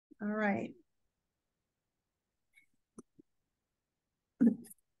All right.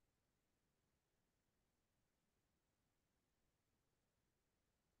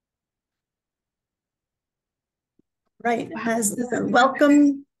 Right. As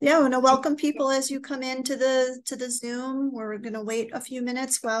welcome. Yeah, I want to welcome people as you come into the Zoom. We're going to wait a few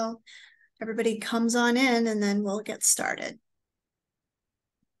minutes while everybody comes on in, and then we'll get started.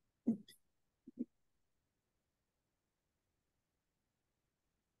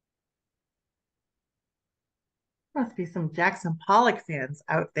 Must be some Jackson Pollock fans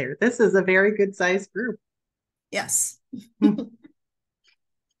out there. This is a very good sized group. Yes.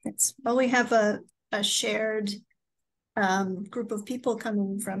 Well, we have a shared group of people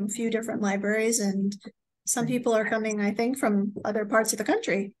coming from a few different libraries, and some people are coming, I think, from other parts of the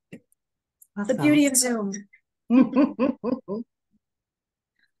country. Awesome. The beauty of Zoom.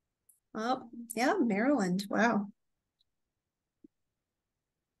 Oh, yeah, Maryland. Wow.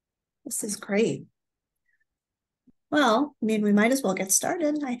 This is great. Well, I mean, we might as well get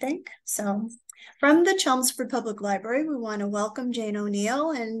started, I think. So from the Chelmsford Public Library, we want to welcome Jane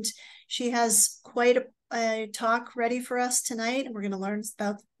Oneail, and she has quite a talk ready for us tonight. And we're going to learn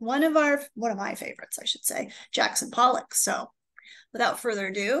about one of my favorites, I should say, Jackson Pollock. So without further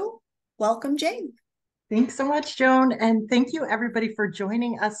ado, welcome, Jane. Thanks so much, Joan. And thank you, everybody, for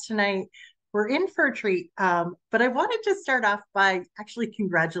joining us tonight. We're in for a treat, but I wanted to start off by actually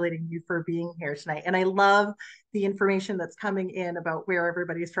congratulating you for being here tonight. And I love the information that's coming in about where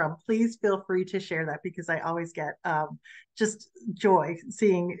everybody's from. Please feel free to share that, because I always get just joy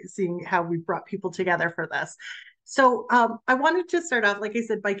seeing how we've brought people together for this. So I wanted to start off, like I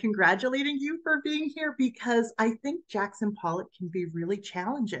said, by congratulating you for being here, because I think Jackson Pollock can be really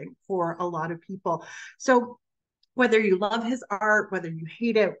challenging for a lot of people. So whether you love his art, whether you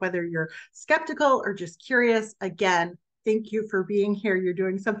hate it, whether you're skeptical or just curious, again, thank you for being here. You're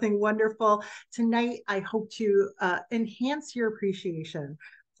doing something wonderful. Tonight, I hope to enhance your appreciation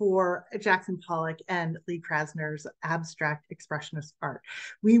for Jackson Pollock and Lee Krasner's abstract expressionist art.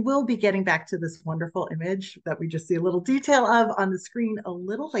 We will be getting back to this wonderful image that we just see a little detail of on the screen a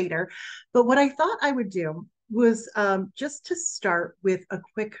little later. But what I thought I would do was just to start with a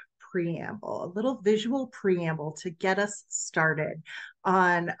quick preamble, a little visual preamble to get us started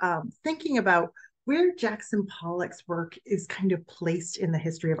on thinking about where Jackson Pollock's work is kind of placed in the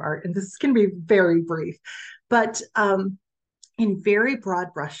history of art. And this is going to be very brief, but in very broad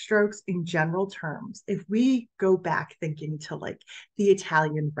brushstrokes, in general terms, if we go back thinking to like the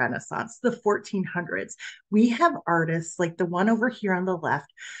Italian Renaissance, the 1400s, we have artists like the one over here on the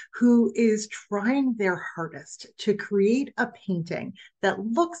left who is trying their hardest to create a painting that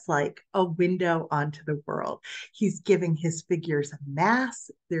looks like a window onto the world. He's giving his figures mass.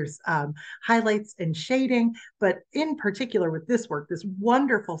 There's highlights and shading, but in particular with this work, this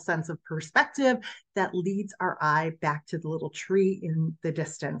wonderful sense of perspective that leads our eye back to the little tree in the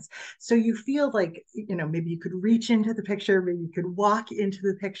distance. So you feel like, you know, maybe you could reach into the picture, maybe you could walk into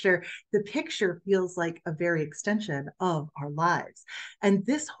the picture. The picture feels like a very extension of our lives. And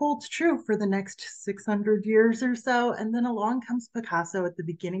this holds true for the next 600 years or so. And then along comes Picasso at the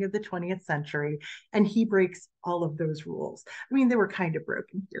beginning of the 20th century, and he breaks all of those rules. I mean, they were kind of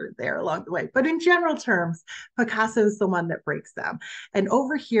broken here and there along the way, but in general terms, Picasso is the one that breaks them. And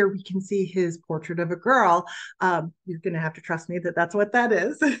over here, we can see his portrait of a girl. You're going to have to trust me that that's what that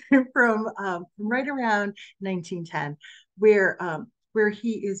is from right around 1910, where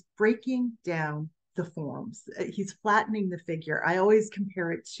he is breaking down the forms. He's flattening the figure. I always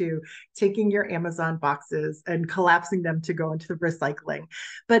compare it to taking your Amazon boxes and collapsing them to go into the recycling.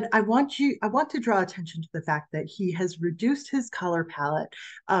 But I want to draw attention to the fact that he has reduced his color palette.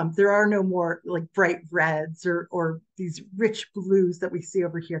 There are no more like bright reds or these rich blues that we see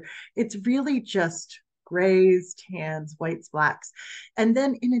over here. It's really just grays, tans, whites, blacks. And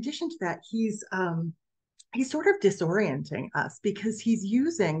then in addition to that, he's sort of disorienting us because he's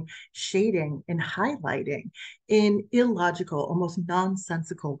using shading and highlighting in illogical, almost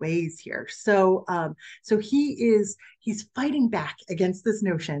nonsensical ways here. So he's fighting back against this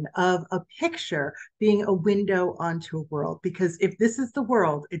notion of a picture being a window onto a world, because if this is the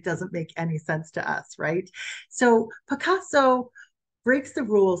world, it doesn't make any sense to us, right? So Picasso breaks the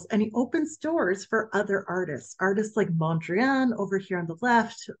rules and he opens doors for other artists like Mondrian over here on the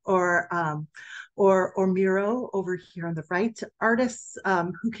left, or Miro over here on the right, artists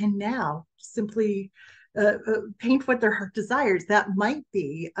who can now simply paint what their heart desires. That might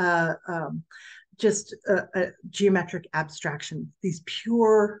be just a geometric abstraction, these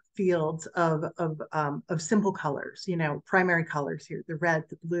pure fields of simple colors, primary colors here, the red,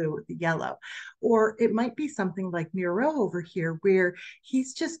 the blue, the yellow. Or it might be something like Miro over here, where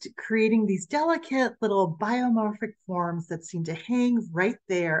he's just creating these delicate little biomorphic forms that seem to hang right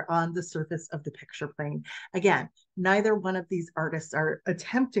there on the surface of the picture plane. Again, neither one of these artists are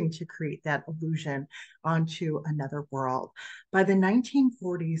attempting to create that illusion onto another world. By the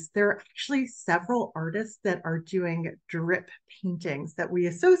 1940s, there are actually several artists that are doing drip paintings that we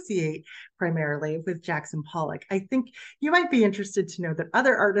associate primarily with Jackson Pollock. I think you might be interested to know that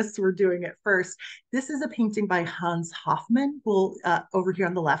other artists were doing it first. This is a painting by Hans Hofmann. We'll over here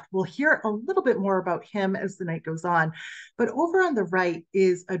on the left. We'll hear a little bit more about him as the night goes on. But over on the right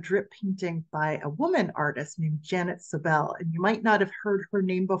is a drip painting by a woman artist named Janet Sobel. And you might not have heard her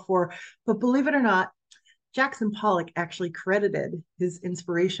name before, but believe it or not, Jackson Pollock actually credited his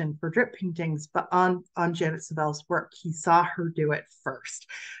inspiration for drip paintings, but on Janet Sobel's work. He saw her do it first.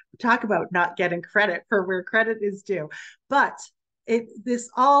 Talk about not getting credit for where credit is due. But this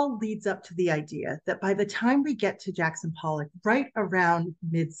all leads up to the idea that by the time we get to Jackson Pollock, right around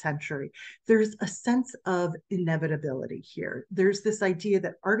mid-century, there's a sense of inevitability here. There's this idea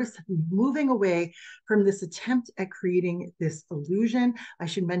that artists have been moving away from this attempt at creating this illusion. I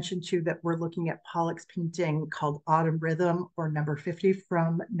should mention too that we're looking at Pollock's painting called Autumn Rhythm, or number 50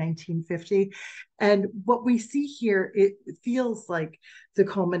 from 1950. And what we see here, it feels like the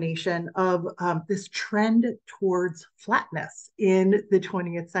culmination of this trend towards flatness in the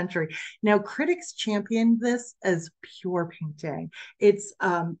 20th century. Now, critics champion this as pure painting. It's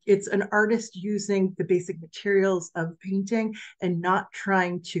an artist using the basic materials of painting and not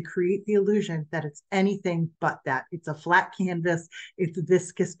trying to create the illusion that it's anything but that. It's a flat canvas, it's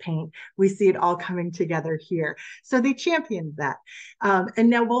viscous paint. We see it all coming together here. So they championed that.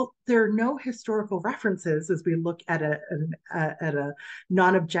 And now, well, there are no historical references as we look at a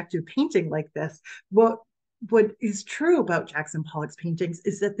non-objective painting like this. What is true about Jackson Pollock's paintings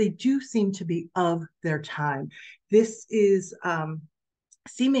is that they do seem to be of their time. This is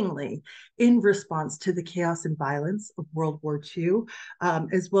seemingly in response to the chaos and violence of World War II,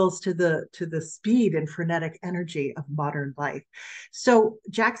 as well as to the speed and frenetic energy of modern life. So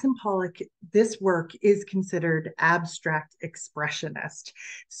Jackson Pollock, this work is considered abstract expressionist.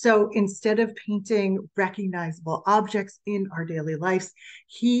 So instead of painting recognizable objects in our daily lives,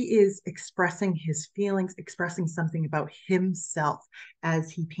 he is expressing his feelings, expressing something about himself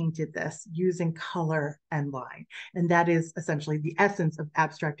as he painted this using color and line. And that is essentially the essence of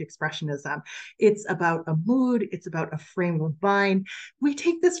abstract expressionism. It's about a mood, it's about a frame of mind. We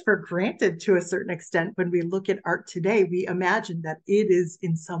take this for granted to a certain extent when we look at art today. We imagine that it is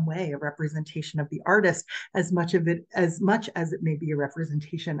in some way a representation of the artist as much as it may be a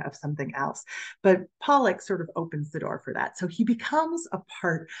representation of something else. But Pollock sort of opens the door for that. So he becomes a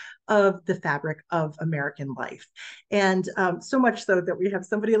part of the fabric of American life. And so much so that we have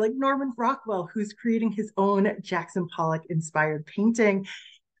somebody like Norman Rockwell who's creating his own Jackson Pollock inspired painting.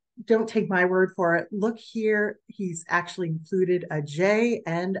 Don't take my word for it. Look here, he's actually included a J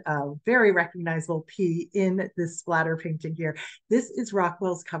and a very recognizable P in this splatter painting here. This is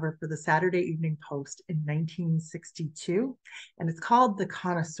Rockwell's cover for the Saturday Evening Post in 1962, and it's called The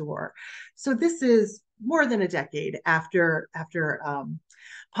Connoisseur. So this is more than a decade after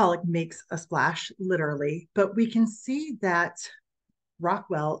Pollock makes a splash, literally, but we can see that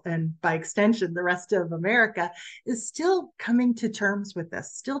Rockwell, and by extension, the rest of America, is still coming to terms with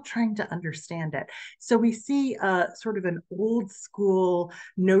this, still trying to understand it. So we see sort of an old school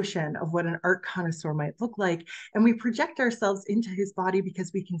notion of what an art connoisseur might look like, and we project ourselves into his body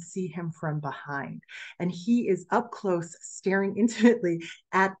because we can see him from behind. And he is up close, staring intimately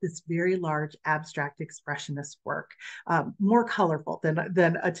at this very large abstract expressionist work, more colorful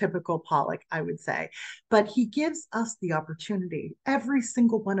than a typical Pollock, I would say. But he gives us the opportunity, every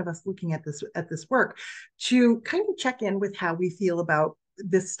single one of us looking at this work, to kind of check in with how we feel about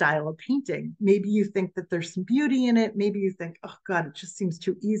this style of painting. Maybe you think that there's some beauty in it. Maybe you think, oh God, it just seems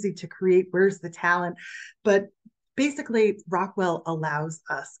too easy to create. Where's the talent? But basically, Rockwell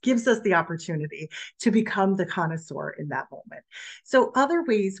gives us the opportunity to become the connoisseur in that moment. So other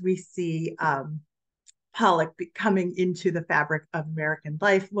ways we see Pollock coming into the fabric of American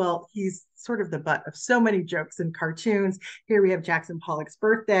life. Well, he's sort of the butt of so many jokes and cartoons. Here we have Jackson Pollock's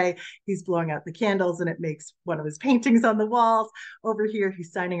birthday. He's blowing out the candles and it makes one of his paintings on the walls. Over here,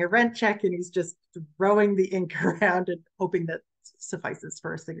 he's signing a rent check and he's just throwing the ink around and hoping that suffices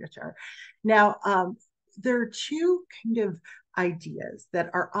for a signature. Now, there are two kind of ideas that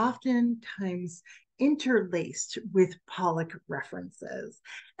are oftentimes interlaced with Pollock references.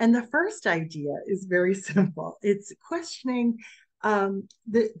 And the first idea is very simple. It's questioning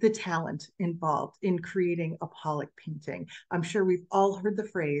the talent involved in creating a Pollock painting. I'm sure we've all heard the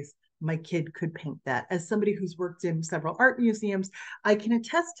phrase, my kid could paint that. As somebody who's worked in several art museums, I can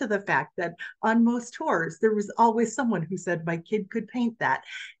attest to the fact that on most tours, there was always someone who said, my kid could paint that.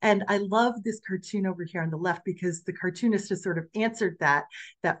 And I love this cartoon over here on the left because the cartoonist has sort of answered that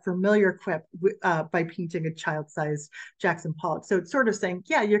familiar quip by painting a child-sized Jackson Pollock. So it's sort of saying,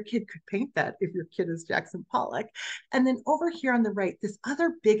 yeah, your kid could paint that if your kid is Jackson Pollock. And then over here on the right, this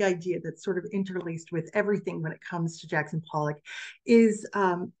other big idea that's sort of interlaced with everything when it comes to Jackson Pollock is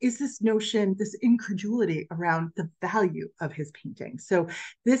this notion, this incredulity around the value of his painting. So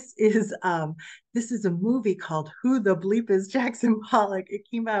this is a movie called Who the Bleep is Jackson Pollock. It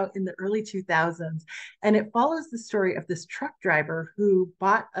came out in the early 2000s, and it follows the story of this truck driver who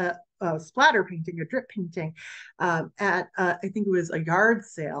bought a splatter painting, a drip painting, at I think it was a yard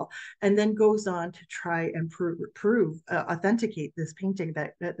sale, and then goes on to try and authenticate this painting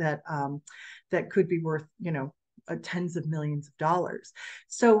that could be worth, tens of millions of dollars.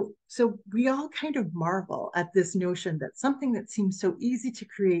 So we all kind of marvel at this notion that something that seems so easy to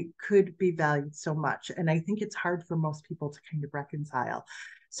create could be valued so much. And I think it's hard for most people to kind of reconcile.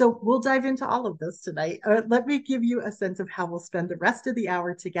 So we'll dive into all of this tonight. Let me give you a sense of how we'll spend the rest of the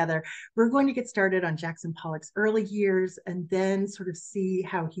hour together. We're going to get started on Jackson Pollock's early years and then sort of see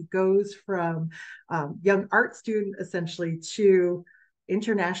how he goes from young art student essentially to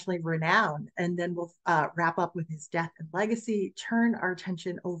internationally renowned. And then we'll wrap up with his death and legacy, turn our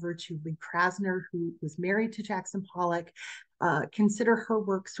attention over to Lee Krasner, who was married to Jackson Pollock, consider her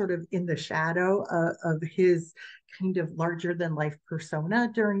work sort of in the shadow of his kind of larger than life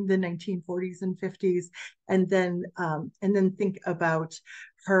persona during the 1940s and 50s, and then think about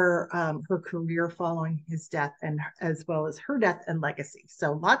her career following his death, and as well as her death and legacy.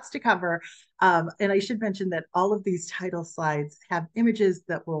 So lots to cover. And I should mention that all of these title slides have images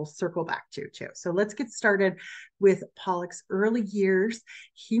that we'll circle back to too. So let's get started with Pollock's early years.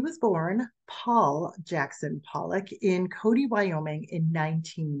 He was born Paul Jackson Pollock in Cody, Wyoming in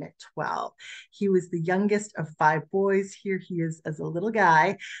 1912. He was the youngest of 5 boys. Here he is as a little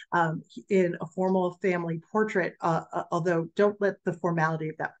guy in a formal family portrait, although don't let the formality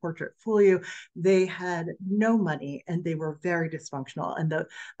of that portrait fool you. They had no money and they were very dysfunctional, and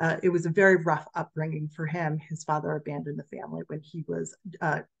it was a very rough upbringing for him. His father abandoned the family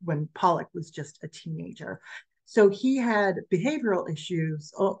when Pollock was just a teenager. So he had behavioral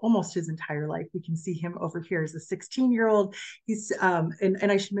issues almost his entire life. We can see him over here as a 16-year-old. He's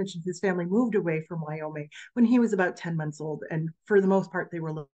and I should mention his family moved away from Wyoming when he was about 10 months old, and for the most part they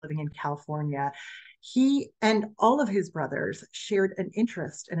were living in California. He and all of his brothers shared an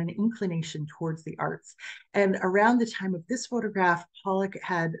interest and an inclination towards the arts. And around the time of this photograph, Pollock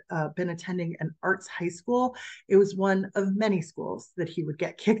had been attending an arts high school. It was one of many schools that he would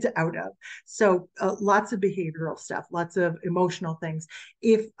get kicked out of. So lots of behavioral stuff, lots of emotional things.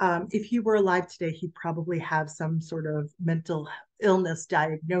 If he were alive today, he'd probably have some sort of mental illness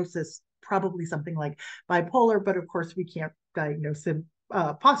diagnosis, probably something like bipolar, but of course we can't diagnose him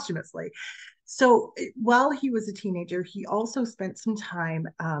posthumously. So while he was a teenager, he also spent some time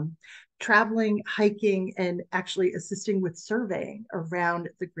traveling, hiking, and actually assisting with surveying around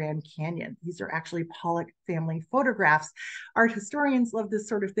the Grand Canyon. These are actually Pollock family photographs. Art historians love this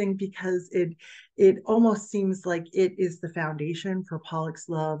sort of thing because it almost seems like it is the foundation for Pollock's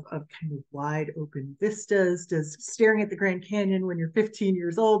love of kind of wide open vistas. Does staring at the Grand Canyon when you're 15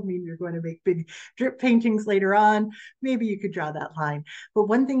 years old mean you're going to make big drip paintings later on? Maybe you could draw that line. But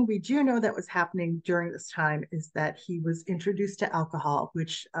one thing we do know that was happening during this time is that he was introduced to alcohol,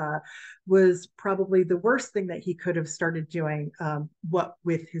 which was probably the worst thing that he could have started doing, what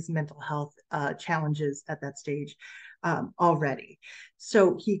with his mental health challenges at that stage already.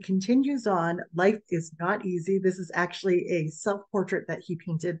 So he continues on. Life is not easy. This is actually a self-portrait that he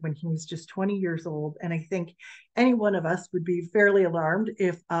painted when he was just 20 years old. And I think any one of us would be fairly alarmed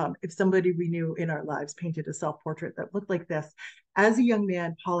if somebody we knew in our lives painted a self-portrait that looked like this. As a young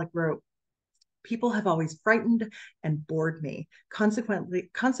man, Pollock wrote, "People have always frightened and bored me. Consequently,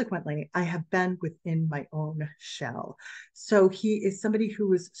 I have been within my own shell." So he is somebody who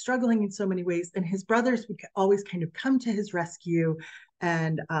was struggling in so many ways, and his brothers would always kind of come to his rescue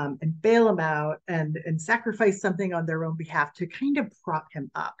and bail him out and sacrifice something on their own behalf to kind of prop him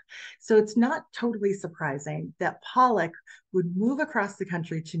up. So it's not totally surprising that Pollock would move across the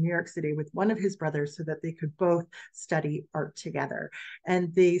country to New York City with one of his brothers so that they could both study art together.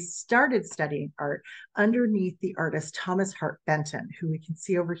 And they started studying art underneath the artist Thomas Hart Benton, who we can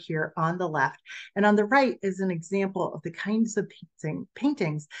see over here on the left. And on the right is an example of the kinds of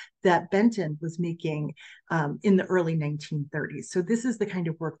paintings that Benton was making in the early 1930s. So this is the kind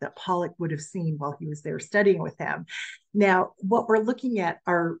of work that Pollock would have seen while he was there studying with him. Now, what we're looking at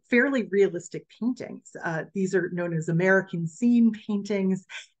are fairly realistic paintings. These are known as American scene paintings,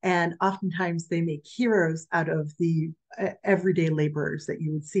 and oftentimes they make heroes out of the everyday laborers that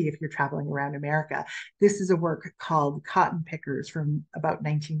you would see if you're traveling around America. This is a work called Cotton Pickers from about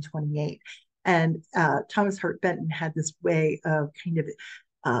 1928. And Thomas Hart Benton had this way of kind of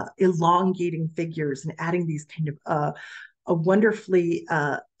elongating figures and adding these kind of a wonderfully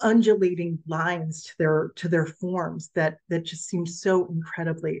undulating lines to their forms that just seem so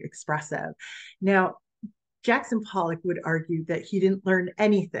incredibly expressive. Now, Jackson Pollock would argue that he didn't learn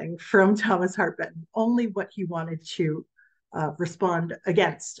anything from Thomas Hart Benton, only what he wanted to respond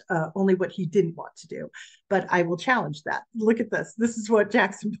against, only what he didn't want to do. But I will challenge that. Look at this. This is what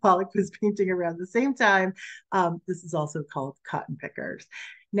Jackson Pollock was painting around the same time. This is also called Cotton Pickers.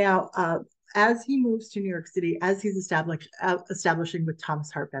 Now, as he moves to New York City, as he's establishing with Thomas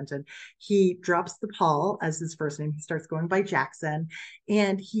Hart Benton, he drops the Paul as his first name. He starts going by Jackson.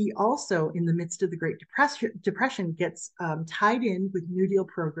 And he also, in the midst of the Great Depression, gets tied in with New Deal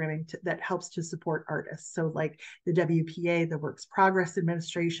programming that helps to support artists. So like the WPA, the Works Progress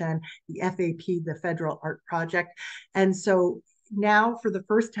Administration, the FAP, the Federal Art Project. And so now, for the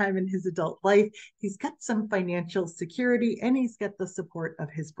first time in his adult life, he's got some financial security and he's got the support of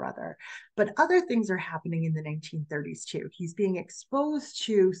his brother. But other things are happening in the 1930s too. He's being exposed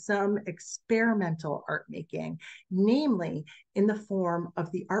to some experimental art making, namely in the form of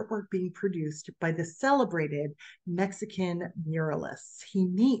the artwork being produced by the celebrated Mexican muralists. He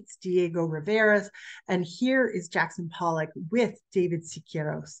meets Diego Rivera, and here is Jackson Pollock with David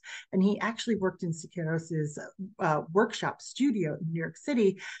Siqueiros. And he actually worked in Siqueiros's workshop studio in New York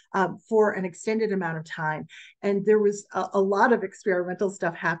City for an extended amount of time. And there was a lot of experimental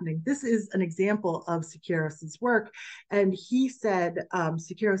stuff happening. This is an example of Siqueiros's work. And he said,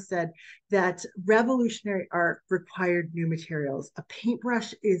 Siqueiros said, that revolutionary art required new materials. A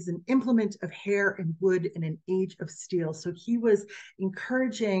paintbrush is an implement of hair and wood in an age of steel. So he was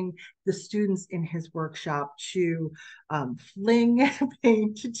encouraging the students in his workshop to fling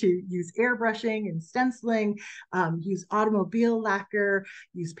paint, to use airbrushing and stenciling, use automobile lacquer,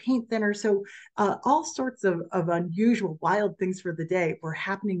 use paint thinner. So all sorts of unusual, wild things for the day were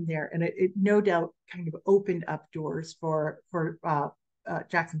happening there. And it no doubt kind of opened up doors for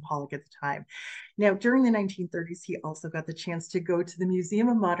Jackson Pollock at the time. Now, during the 1930s, he also got the chance to go to the Museum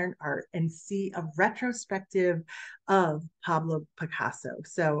of Modern Art and see a retrospective of Pablo Picasso.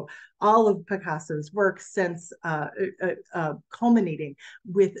 So all of Picasso's work since culminating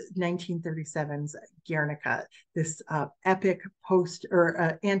with 1937's Guernica, this epic post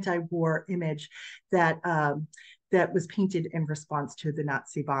or anti-war image that that was painted in response to the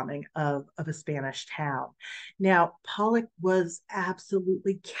Nazi bombing of a Spanish town. Now, Pollock was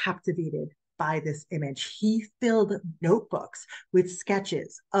absolutely captivated by this image. He filled notebooks with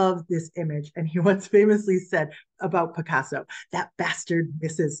sketches of this image. And he once famously said about Picasso, that bastard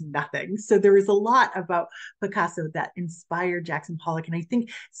misses nothing. So there was a lot about Picasso that inspired Jackson Pollock. And I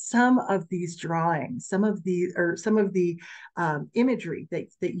think some of these drawings, some of the imagery that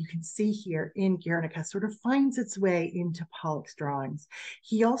you can see here in Guernica sort of finds its way into Pollock's drawings.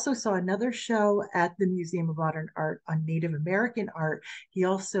 He also saw another show at the Museum of Modern Art on Native American art. He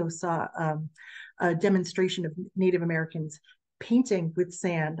also saw a demonstration of Native Americans painting with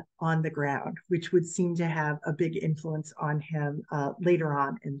sand on the ground, which would seem to have a big influence on him later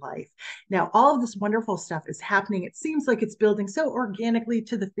on in life. Now, all of this wonderful stuff is happening. It seems like it's building so organically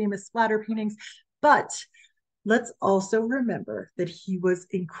to the famous splatter paintings, but let's also remember that he was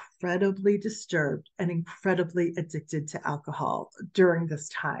incredibly disturbed and incredibly addicted to alcohol during this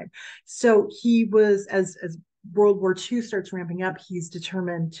time. So he was, as World War II starts ramping up, he's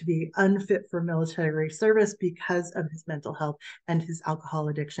determined to be unfit for military service because of his mental health and his alcohol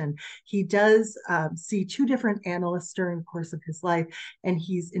addiction. He does see two different analysts during the course of his life, and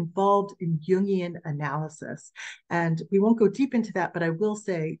he's involved in Jungian analysis. And we won't go deep into that, but I will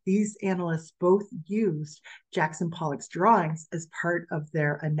say these analysts both used Jackson Pollock's drawings as part of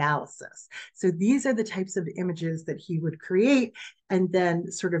their analysis. So these are the types of images that he would create and then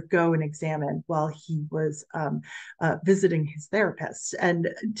sort of go and examine while he was visiting his therapist. And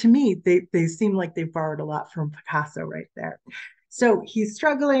to me, they seem like they borrowed a lot from Picasso right there. So he's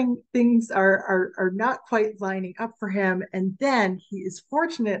struggling. Things are not quite lining up for him. And then he is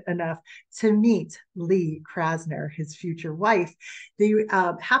fortunate enough to meet Lee Krasner, his future wife. They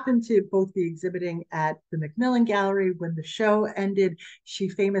happened to both be exhibiting at the Macmillan Gallery. When the show ended, she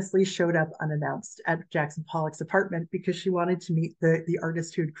famously showed up unannounced at Jackson Pollock's apartment because she wanted to meet the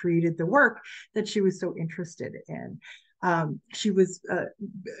artist who had created the work that she was so interested in. She was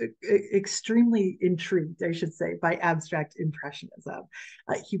extremely intrigued, I should say, by abstract impressionism.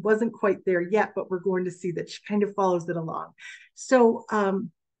 He wasn't quite there yet, but we're going to see that she kind of follows it along. So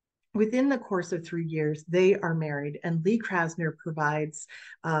within the course of 3 years, they are married, and Lee Krasner provides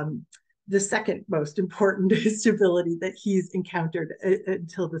the second most important stability that he's encountered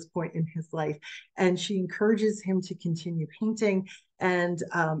until this point in his life. And she encourages him to continue painting, and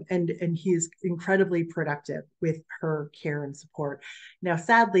he is incredibly productive with her care and support. Now,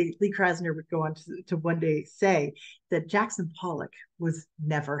 sadly, Lee Krasner would go on to one day say that Jackson Pollock was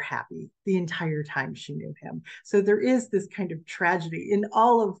never happy the entire time she knew him. So there is this kind of tragedy in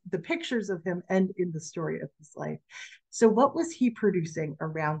all of the pictures of him and in the story of his life. So what was he producing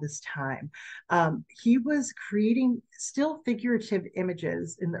around this time? He was creating still figurative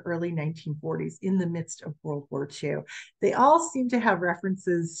images in the early 1940s in the midst of World War II. They all seem to have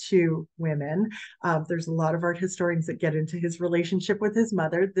references to women. There's a lot of art historians that get into his relationship with his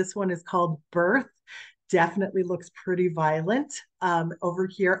mother. This one is called Birth. Definitely looks pretty violent. Over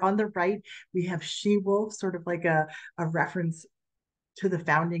here on the right, we have she-wolf, sort of like a reference to the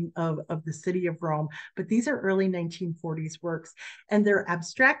founding of the city of Rome. But these are early 1940s works, and they're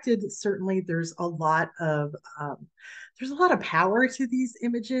abstracted. Certainly, there's a lot of power to these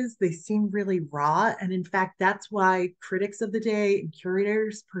images. They seem really raw, and in fact, that's why critics of the day and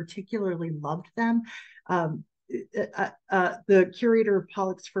curators particularly loved them. The curator of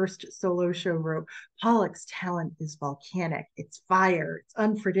Pollock's first solo show wrote, Pollock's talent is volcanic. It's fire. It's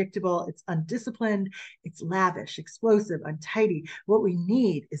unpredictable. It's undisciplined. It's lavish, explosive, untidy. What we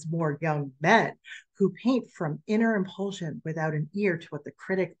need is more young men who paint from inner impulsion without an ear to what the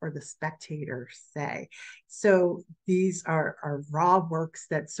critic or the spectator say. So these are raw works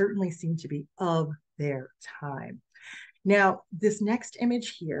that certainly seem to be of their time. Now, this next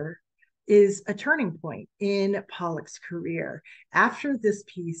image here is a turning point in Pollock's career. After this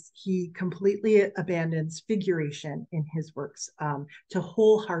piece, he completely abandons figuration in his works to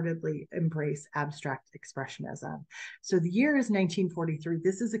wholeheartedly embrace abstract expressionism. So the year is 1943.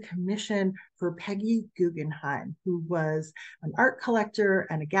 This is a commission for Peggy Guggenheim, who was an art collector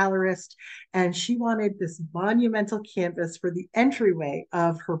and a gallerist, and she wanted this monumental canvas for the entryway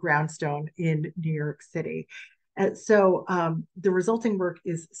of her brownstone in New York City. And so the resulting work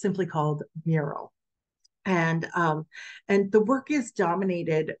is simply called Mural. And the work is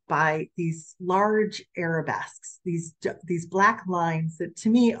dominated by these large arabesques, these black lines that to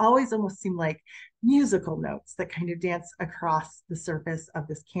me always almost seem like musical notes that kind of dance across the surface of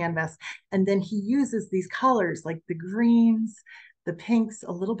this canvas. And then he uses these colors like the greens, the pinks,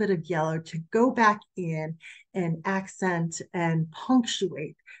 a little bit of yellow to go back in and accent and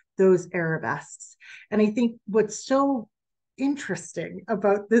punctuate those arabesques. And I think what's so interesting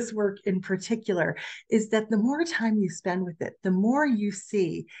about this work in particular is that the more time you spend with it, the more you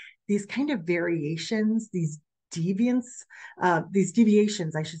see these kind of variations, these deviations,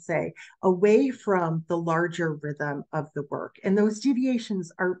 I should say, away from the larger rhythm of the work. And those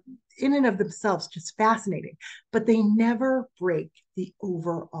deviations are in and of themselves just fascinating, but they never break the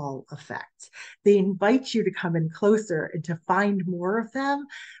overall effect. They invite you to come in closer and to find more of them,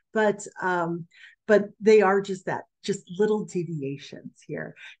 but they are just little deviations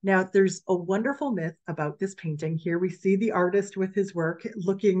here. Now, there's a wonderful myth about this painting. Here we see the artist with his work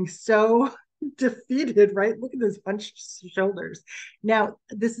looking so defeated, right? Look at his hunched shoulders. Now,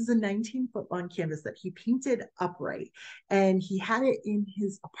 this is a 19-foot long canvas that he painted upright, and he had it in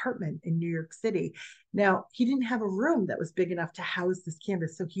his apartment in New York City. Now, he didn't have a room that was big enough to house this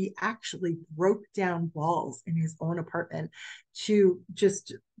canvas, so he actually broke down walls in his own apartment to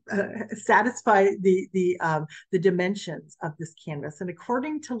just satisfy the dimensions of this canvas. And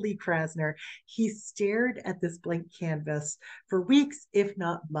according to Lee Krasner, he stared at this blank canvas for weeks, if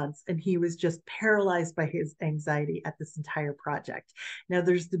not months, and he was just paralyzed by his anxiety at this entire project. Now,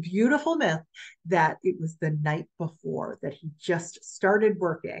 there's the beautiful myth that it was the night before that he just started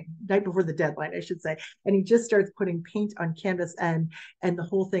working, night before the deadline, I should say, and he just starts putting paint on canvas, and the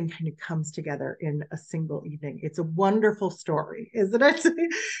whole thing kind of comes together in a single evening. It's a wonderful story, isn't it?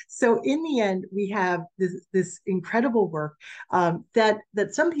 So in the end, we have this incredible work that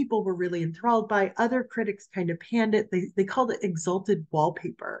some people were really enthralled by. Other critics kind of panned it. They called it exalted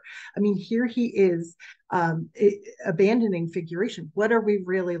wallpaper. I mean, here he is abandoning figuration. What are we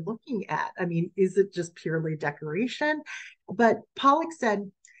really looking at? I mean, is it just purely decoration? But Pollock said,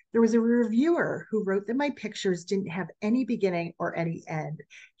 there was a reviewer who wrote that my pictures didn't have any beginning or any end.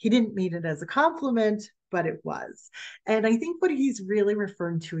 He didn't mean it as a compliment, but it was. And I think what he's really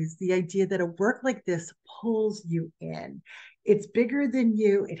referring to is the idea that a work like this pulls you in. It's bigger than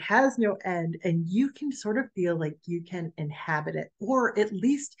you, it has no end, and you can sort of feel like you can inhabit it, or at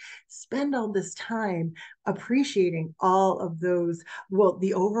least spend all this time appreciating all of those, well,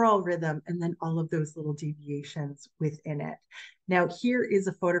 the overall rhythm, and then all of those little deviations within it. Now, here is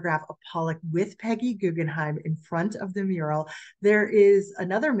a photograph of Pollock with Peggy Guggenheim in front of the mural. There is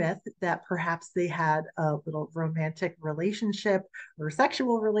another myth that perhaps they had a little romantic relationship or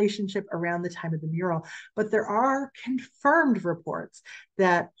sexual relationship around the time of the mural, but there are confirmed reports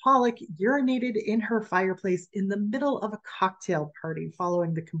that Pollock urinated in her fireplace in the middle of a cocktail party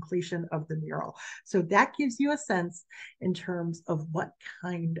following the completion of the mural. So that gives you a sense in terms of what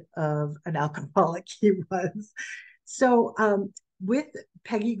kind of an alcoholic he was. So with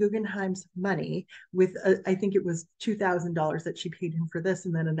Peggy Guggenheim's money, with I think it was $2,000 that she paid him for this,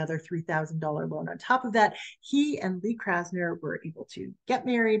 and then another $3,000 loan on top of that, he and Lee Krasner were able to get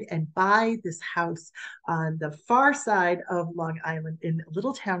married and buy this house on the far side of Long Island in a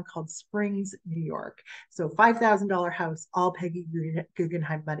little town called Springs, New York. So $5,000 house, all Peggy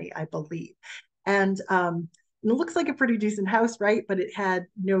Guggenheim money, I believe. And it looks like a pretty decent house, right? But it had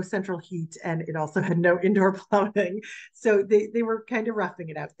no central heat and it also had no indoor plumbing. So they were kind of roughing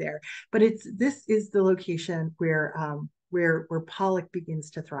it out there. But this is the location where Pollock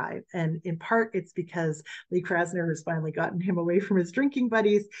begins to thrive. And in part, it's because Lee Krasner has finally gotten him away from his drinking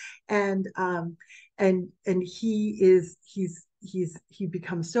buddies. And he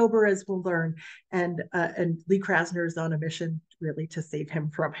becomes sober, as we'll learn, and Lee Krasner is on a mission really to save him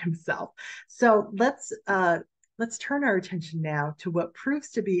from himself. So let's turn our attention now to what proves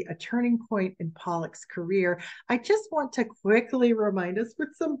to be a turning point in Pollock's career. I just want to quickly remind us with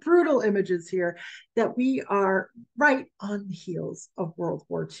some brutal images here that we are right on the heels of World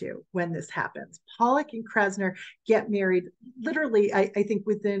War II when this happens. Pollock and Krasner get married literally, I think,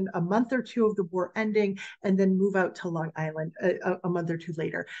 within a month or two of the war ending, and then move out to Long Island a month or two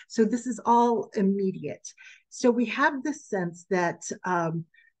later. So this is all immediate. So we have this sense that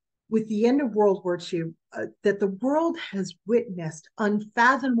with the end of World War II, that the world has witnessed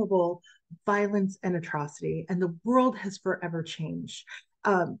unfathomable violence and atrocity, and the world has forever changed.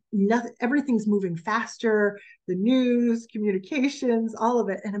 Everything's moving faster, the news, communications, all of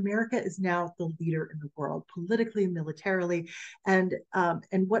it, and America is now the leader in the world, politically, militarily, and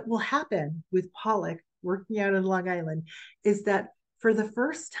what will happen with Pollock working out in Long Island is that for the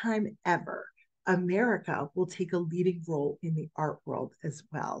first time ever, America will take a leading role in the art world as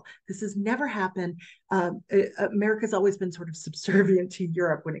well. This has never happened. America's always been sort of subservient to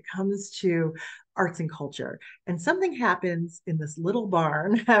Europe when it comes to arts and culture. And something happens in this little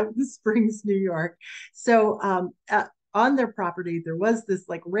barn out in Springs, New York. So on their property, there was this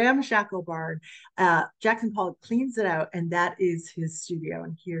like ramshackle barn. Jackson Pollock cleans it out, and that is his studio.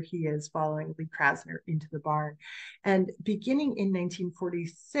 And here he is following Lee Krasner into the barn. And beginning in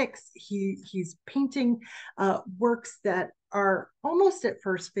 1946, he's painting works that are almost at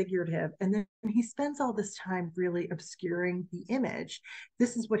first figurative. And then he spends all this time really obscuring the image.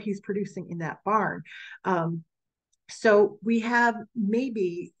 This is what he's producing in that barn. So we have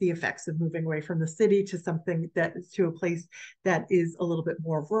maybe the effects of moving away from the city to something that is to a place that is a little bit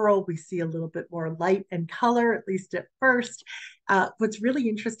more rural. We see a little bit more light and color, at least at first. What's really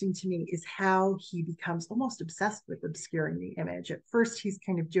interesting to me is how he becomes almost obsessed with obscuring the image. At first, he's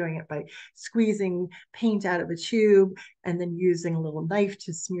kind of doing it by squeezing paint out of a tube and then using a little knife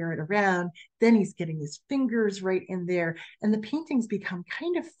to smear it around. Then he's getting his fingers right in there. And the paintings become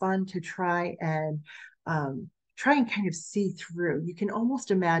kind of fun to try and kind of see through. You can almost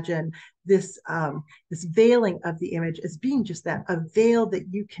imagine this veiling of the image as being just that, a veil that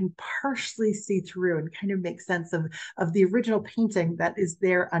you can partially see through and kind of make sense of the original painting that is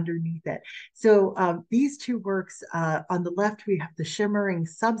there underneath it. So these two works, on the left, we have the shimmering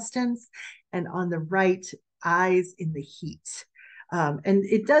substance, and on the right, eyes in the heat. And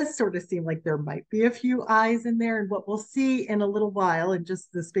it does sort of seem like there might be a few eyes in there. And what we'll see in a little while, in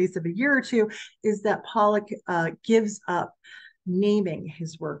just the space of a year or two, is that Pollock gives up naming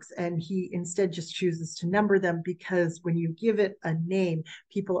his works, and he instead just chooses to number them because when you give it a name,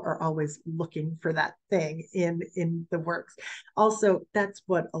 people are always looking for that thing in the works. Also, that's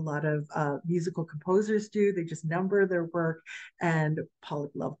what a lot of musical composers do. They just number their work, and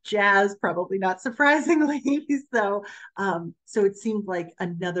Pollock loved jazz, probably not surprisingly. So it seemed like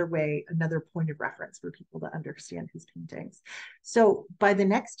another way, another point of reference for people to understand his paintings. So by the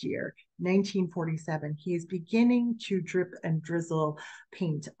next year, 1947, he is beginning to drip and drizzle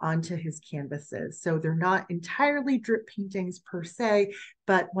paint onto his canvases. So they're not entirely drip paintings per se,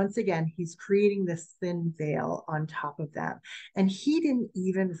 but once again, he's creating this thin veil on top of them. And he didn't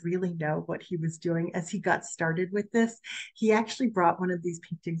even really know what he was doing as he got started with this. He actually brought one of these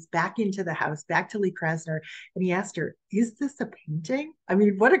paintings back into the house, back to Lee Krasner, and he asked her, "Is this a painting?" I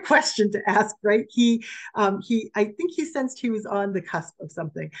mean, what a question to ask, right? I think he sensed he was on the cusp of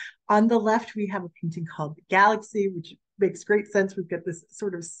something. On the left, we have a painting called The Galaxy, which makes great sense. We've got this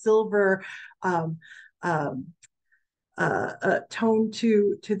sort of silver um, um, tone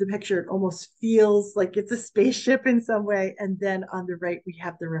to the picture. It almost feels like it's a spaceship in some way. And then on the right, we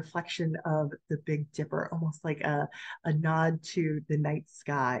have the reflection of the Big Dipper, almost like a nod to the night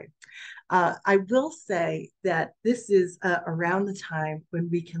sky. I will say that this is around the time when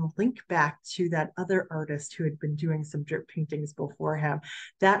we can link back to that other artist who had been doing some drip paintings before him.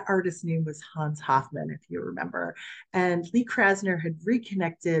 That artist's name was Hans Hofmann, if you remember. And Lee Krasner had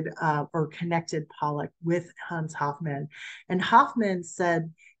reconnected or connected Pollock with Hans Hofmann. And Hofmann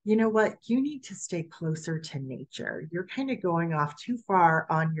said, "You know what? You need to stay closer to nature. You're kind of going off too far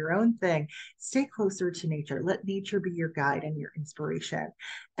on your own thing. Stay closer to nature. Let nature be your guide and your inspiration."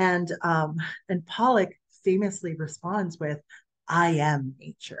 And Pollock famously responds with, "I am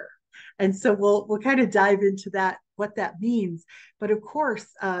nature." And so we'll kind of dive into that, what that means. But of course,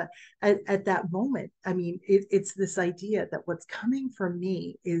 at that moment, I mean, it's this idea that what's coming from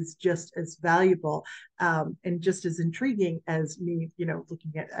me is just as valuable and just as intriguing as me,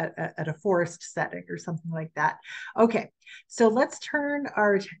 looking at a forest setting or something like that. Okay, so let's turn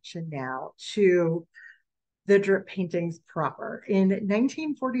our attention now to the drip paintings proper. In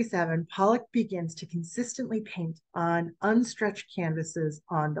 1947, Pollock begins to consistently paint on unstretched canvases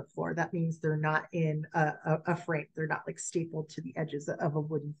on the floor. That means they're not in a frame. They're not like stapled to the edges of a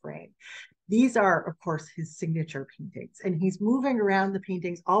wooden frame. These are, of course, his signature paintings. And he's moving around the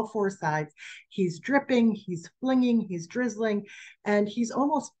paintings, all four sides. He's dripping, he's flinging, he's drizzling, and he's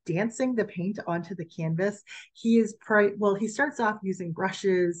almost dancing the paint onto the canvas. He starts off using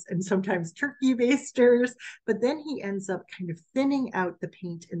brushes and sometimes turkey basters, but then he ends up kind of thinning out the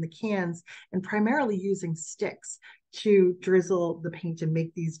paint in the cans and primarily using sticks to drizzle the paint and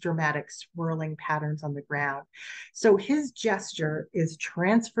make these dramatic swirling patterns on the ground. So his gesture is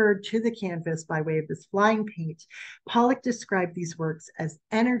transferred to the canvas by way of this flying paint. Pollock described these works as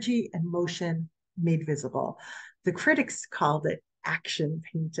energy and motion made visible. The critics called it action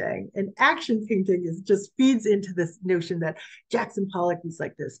painting. And action painting just feeds into this notion that Jackson Pollock was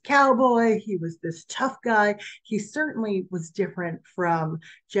like this cowboy. He was this tough guy. He certainly was different from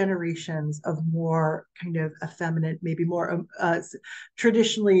generations of more kind of effeminate, maybe more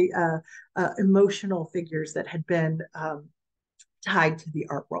traditionally emotional figures that had been tied to the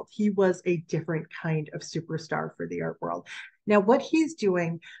art world. He was a different kind of superstar for the art world. Now, what he's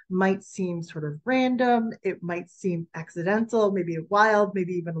doing might seem sort of random, it might seem accidental, maybe wild,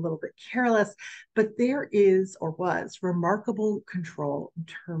 maybe even a little bit careless, but there is or was remarkable control in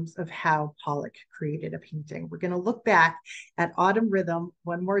terms of how Pollock created a painting. We're going to look back at Autumn Rhythm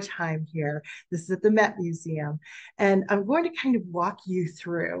one more time here. This is at the Met Museum, and I'm going to kind of walk you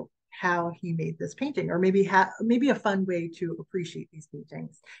through how he made this painting, or maybe a fun way to appreciate these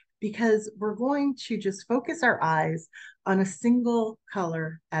paintings, because we're going to just focus our eyes on a single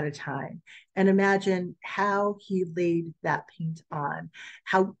color at a time and imagine how he laid that paint on,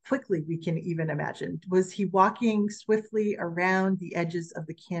 how quickly we can even imagine. Was he walking swiftly around the edges of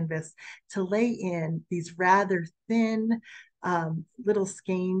the canvas to lay in these rather thin little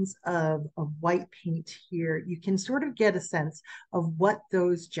skeins of white paint here? You can sort of get a sense of what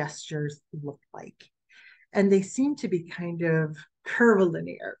those gestures look like. And they seem to be kind of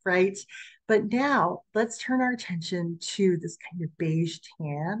curvilinear, right? But now let's turn our attention to this kind of beige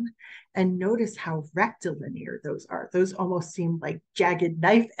tan and notice how rectilinear those are. Those almost seem like jagged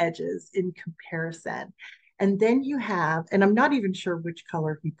knife edges in comparison. And then you have, and I'm not even sure which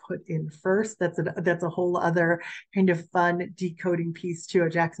color he put in first. That's a whole other kind of fun decoding piece to a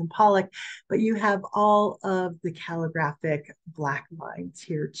Jackson Pollock. But you have all of the calligraphic black lines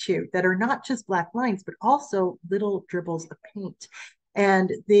here too, that are not just black lines, but also little dribbles of paint.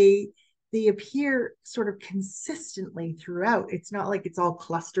 And they appear sort of consistently throughout. It's not like it's all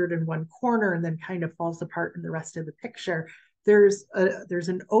clustered in one corner and then kind of falls apart in the rest of the picture. There's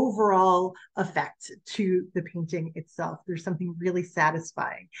an overall effect to the painting itself. There's something really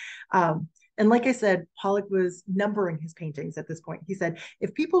satisfying. And like I said, Pollock was numbering his paintings at this point. He said,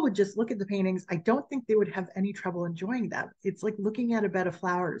 if people would just look at the paintings, I don't think they would have any trouble enjoying them. It's like looking at a bed of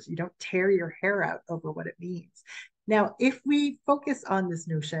flowers. You don't tear your hair out over what it means. Now, if we focus on this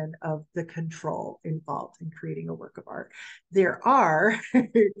notion of the control involved in creating a work of art, there are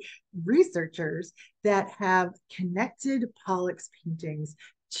researchers that have connected Pollock's paintings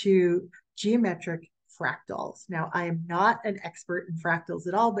to geometric fractals. Now, I am not an expert in fractals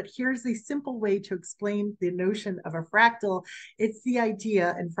at all, but here's a simple way to explain the notion of a fractal. It's the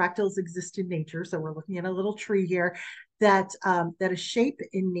idea, and fractals exist in nature, so we're looking at a little tree here, that a shape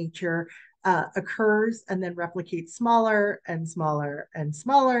in nature occurs and then replicates smaller and smaller and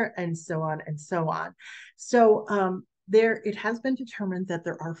smaller and so on and so on. So it has been determined that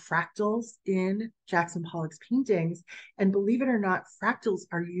there are fractals in Jackson Pollock's paintings, and believe it or not, fractals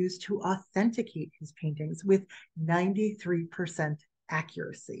are used to authenticate his paintings with 93%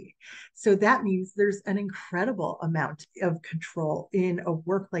 accuracy. So that means there's an incredible amount of control in a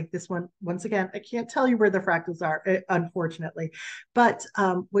work like this one. Once again, I can't tell you where the fractals are, unfortunately. But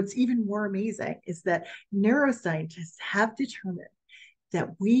what's even more amazing is that neuroscientists have determined that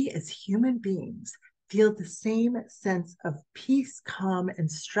we as human beings feel the same sense of peace, calm, and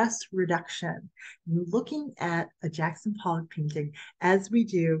stress reduction looking at a Jackson Pollock painting as we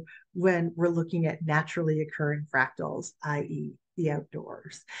do when we're looking at naturally occurring fractals, i.e., the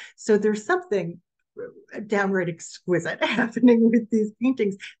outdoors. So there's something downright exquisite happening with these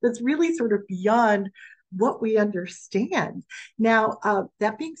paintings that's really sort of beyond what we understand. Now,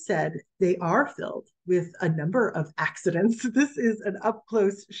 that being said, they are filled with a number of accidents. This is an up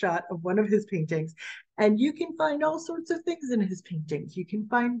close shot of one of his paintings, and you can find all sorts of things in his paintings. You can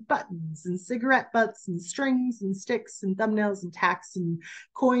find buttons and cigarette butts and strings and sticks and thumbnails and tacks and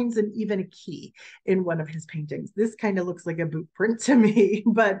coins and even a key in one of his paintings. This kind of looks like a boot print to me,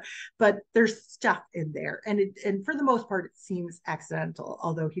 but there's stuff in there, and for the most part, it seems accidental.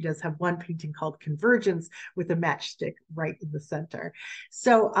 Although he does have one painting called Convergence with a matchstick right in the center.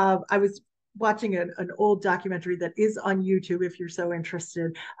 So I was watching an old documentary that is on YouTube if you're so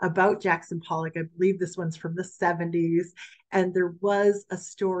interested about Jackson Pollock. I believe this one's from the 70s. And there was a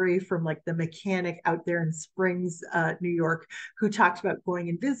story from like the mechanic out there in Springs, New York, who talked about going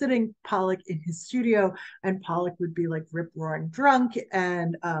and visiting Pollock in his studio. And Pollock would be like rip roaring drunk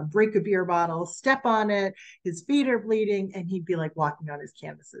and break a beer bottle, step on it. His feet are bleeding, and he'd be like walking on his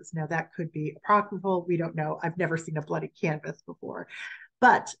canvases. Now, that could be apocryphal. We don't know. I've never seen a bloody canvas before.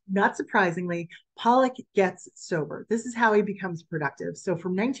 But not surprisingly, Pollock gets sober. This is how he becomes productive. So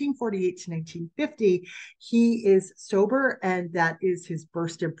from 1948 to 1950, he is sober, and that is his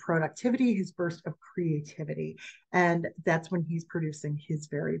burst of productivity, his burst of creativity. And that's when he's producing his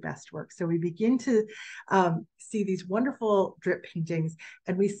very best work. So we begin to see these wonderful drip paintings,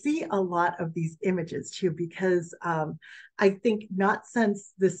 and we see a lot of these images too, because I think not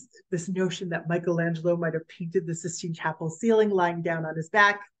since this notion that Michelangelo might have painted the Sistine Chapel ceiling lying down on his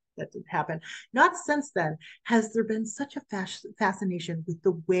back, that didn't happen. Not since then has there been such a fascination with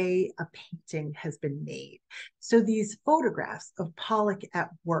the way a painting has been made. So these photographs of Pollock at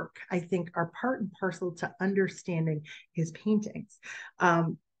work, I think, are part and parcel to understanding his paintings.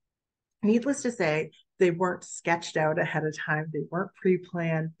 Needless to say, they weren't sketched out ahead of time. They weren't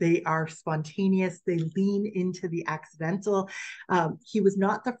pre-planned. They are spontaneous. They lean into the accidental. He was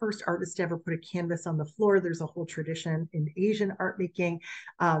not the first artist to ever put a canvas on the floor. There's a whole tradition in Asian art making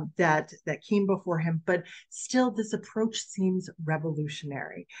that came before him, but still this approach seems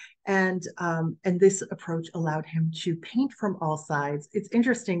revolutionary. And this approach allowed him to paint from all sides. It's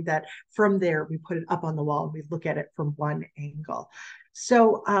interesting that from there, we put it up on the wall and we look at it from one angle.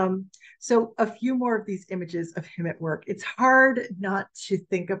 So a few more of these images of him at work. It's hard not to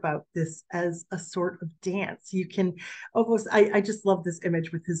think about this as a sort of dance. You can almost, I just love this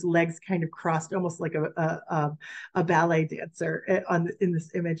image with his legs kind of crossed, almost like a ballet dancer in this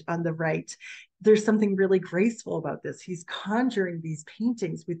image on the right. There's something really graceful about this. He's conjuring these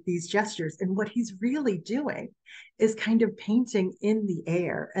paintings with these gestures, and what he's really doing is kind of painting in the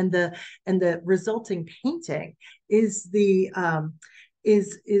air, and the resulting painting is the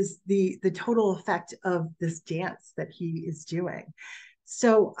total effect of this dance that he is doing.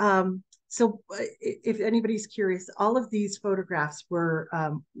 So So if anybody's curious, all of these photographs were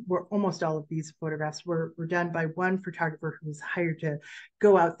almost all of these photographs were done by one photographer who was hired to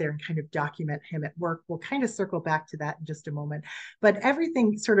go out there and kind of document him at work. We'll kind of circle back to that in just a moment. But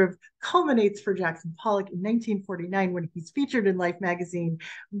everything sort of culminates for Jackson Pollock in 1949 when he's featured in Life magazine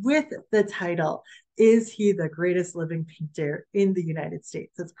with the title, "Is he the greatest living painter in the United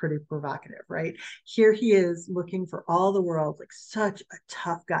States?" That's pretty provocative, right? Here he is looking for all the world, like such a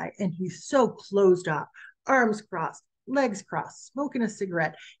tough guy. And he's so closed off, arms crossed, legs crossed, smoking a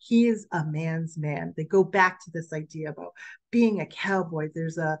cigarette. He is a man's man. They go back to this idea about being a cowboy.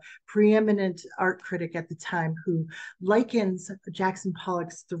 There's a preeminent art critic at the time who likens Jackson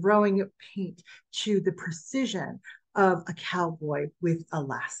Pollock's throwing of paint to the precision of a cowboy with a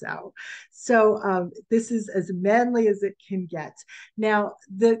lasso. So this is as manly as it can get. Now,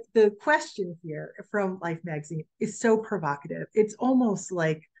 the question here from Life magazine is so provocative. It's almost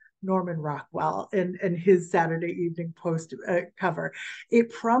like Norman Rockwell and his Saturday Evening Post cover. It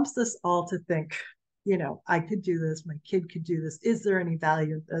prompts us all to think, I could do this. My kid could do this. Is there any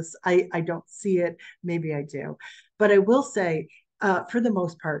value in this? I don't see it. Maybe I do. But I will say, for the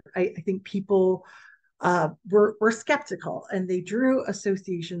most part, I think people were skeptical, and they drew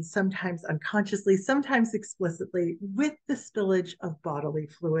associations, sometimes unconsciously, sometimes explicitly, with the spillage of bodily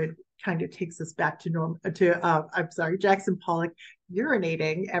fluid. Kind of takes us back to Jackson Pollock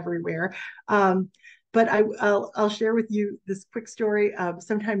urinating everywhere. But I'll share with you this quick story.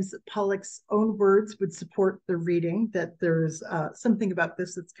 Sometimes Pollock's own words would support the reading that there's something about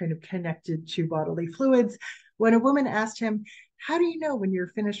this that's kind of connected to bodily fluids. When a woman asked him, "How do you know when you're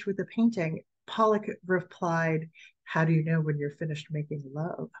finished with a painting?" Pollock replied, "How do you know when you're finished making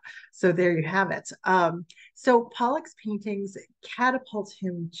love?" So there you have it. So Pollock's paintings catapult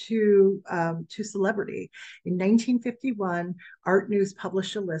him to celebrity. In 1951, Art News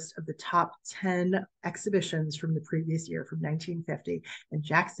published a list of the top 10 exhibitions from the previous year, from 1950, and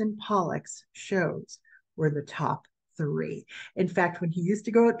Jackson Pollock's shows were the top 3. In fact, when he used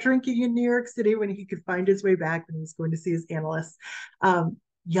to go out drinking in New York City, when he could find his way back, when he was going to see his analysts,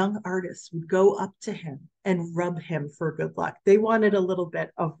 young artists would go up to him and rub him for good luck. They wanted a little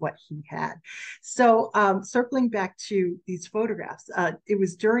bit of what he had. So circling back to these photographs, it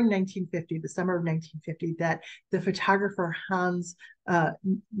was during 1950, the summer of 1950, that the photographer Hans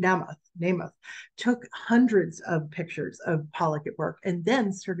Namath took hundreds of pictures of Pollock at work, and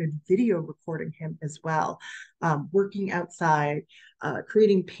then started video recording him as well, working outside,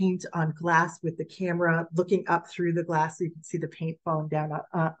 creating paint on glass with the camera, looking up through the glass so you can see the paint falling down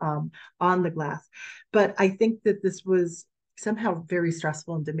on the glass. But I think that this was somehow very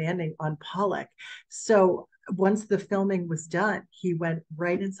stressful and demanding on Pollock. So once the filming was done, he went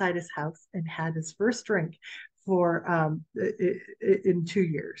right inside his house and had his first drink in 2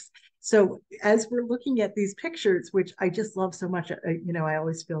 years. So as we're looking at these pictures, which I just love so much, I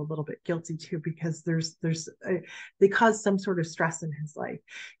always feel a little bit guilty too, because they cause some sort of stress in his life.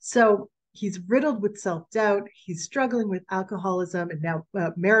 So he's riddled with self-doubt. He's struggling with alcoholism and now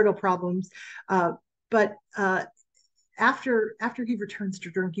marital problems. But after he returns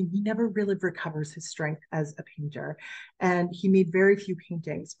to drinking, he never really recovers his strength as a painter, and he made very few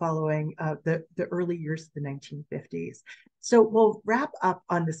paintings following the early years of the 1950s. So we'll wrap up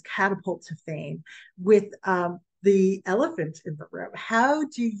on this catapult to fame with the elephant in the room. How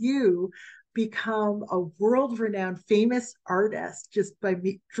do you become a world-renowned famous artist just by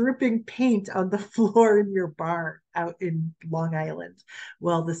dripping paint on the floor in your barn out in Long Island?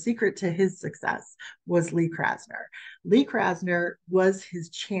 Well, the secret to his success was Lee Krasner. Lee Krasner was his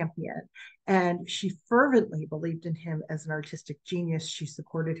champion, and she fervently believed in him as an artistic genius. She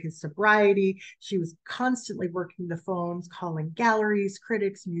supported his sobriety. She was constantly working the phones, calling galleries,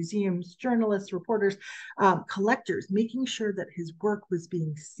 critics, museums, journalists, reporters, collectors, making sure that his work was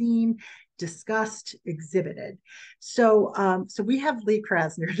being seen, discussed, exhibited. So we have Lee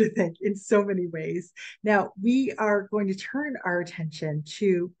Krasner to thank in so many ways. Now, we are going to turn our attention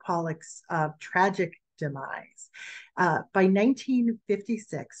to Pollock's tragic demise. By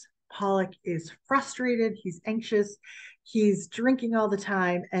 1956, Pollock is frustrated, he's anxious, he's drinking all the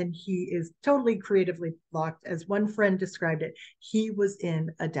time, and he is totally creatively blocked. As one friend described it, he was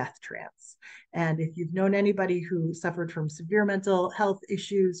in a death trance. And if you've known anybody who suffered from severe mental health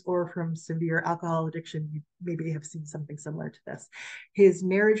issues or from severe alcohol addiction, you maybe have seen something similar to this. His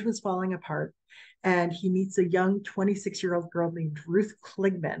marriage was falling apart, and he meets a young 26-year-old girl named Ruth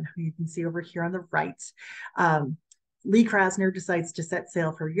Kligman, who you can see over here on the right. Lee Krasner decides to set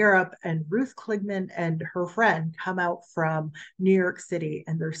sail for Europe, and Ruth Kligman and her friend come out from New York City,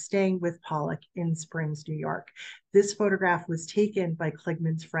 and they're staying with Pollock in Springs, New York. This photograph was taken by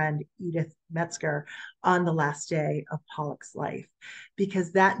Kligman's friend Edith Metzger on the last day of Pollock's life,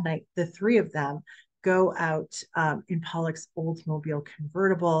 because that night the three of them go out in Pollock's Oldsmobile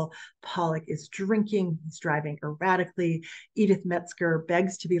convertible. Pollock is drinking, he's driving erratically. Edith Metzger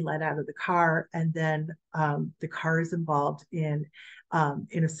begs to be let out of the car, and then the car is involved in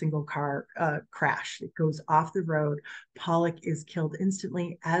a single car crash. It goes off the road. Pollock is killed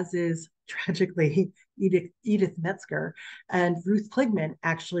instantly, as is tragically Edith Metzger, and Ruth Kligman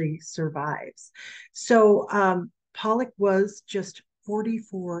actually survives. So Pollock was just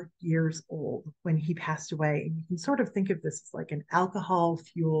 44 years old when he passed away. And you can sort of think of this as like an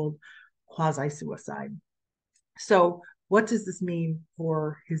alcohol-fueled quasi-suicide. So what does this mean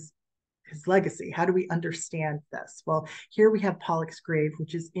for his legacy? How do we understand this? Well, here we have Pollock's grave,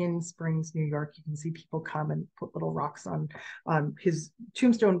 which is in Springs, New York. You can see people come and put little rocks on his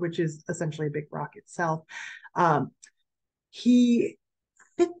tombstone, which is essentially a big rock itself. He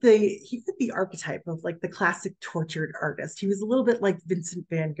fit the archetype of like the classic tortured artist. He was a little bit like Vincent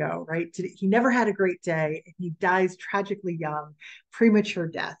van Gogh, right? He never had a great day. He dies tragically young, premature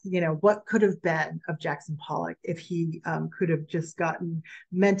death. You know, what could have been of Jackson Pollock if he could have just gotten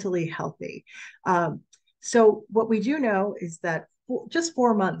mentally healthy? So what we do know is that just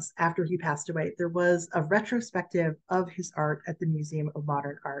 4 months after he passed away, there was a retrospective of his art at the Museum of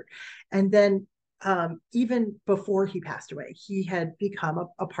Modern Art. And then even before he passed away, he had become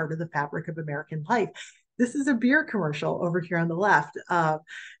a part of the fabric of American life. This is a beer commercial over here on the left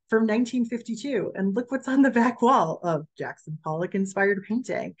from 1952. And look what's on the back wall of Jackson Pollock inspired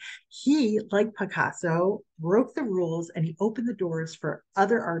painting. He, like Picasso, broke the rules, and he opened the doors for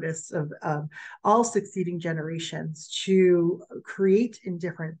other artists of all succeeding generations to create in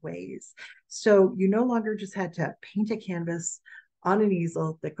different ways. So you no longer just had to paint a canvas on an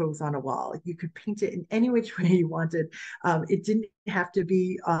easel that goes on a wall. You could paint it in any which way you wanted. It didn't have to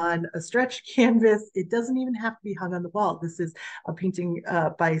be on a stretch canvas. It doesn't even have to be hung on the wall. This is a painting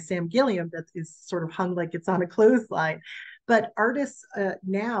by Sam Gilliam that is sort of hung like it's on a clothesline. But artists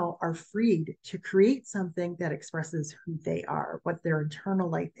now are freed to create something that expresses who they are, what their internal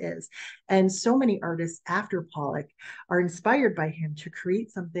life is. And so many artists after Pollock are inspired by him to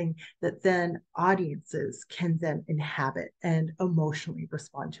create something that then audiences can then inhabit and emotionally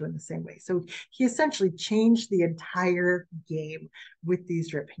respond to in the same way. So he essentially changed the entire game with these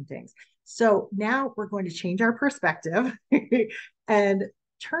drip paintings. So now we're going to change our perspective and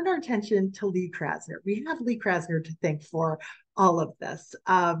turn our attention to Lee Krasner. We have Lee Krasner to thank for all of this.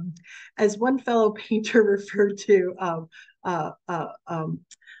 As one fellow painter referred to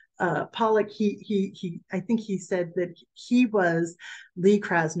Pollock, I think he said that he was Lee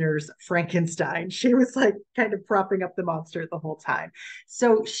Krasner's Frankenstein. She was like kind of propping up the monster the whole time.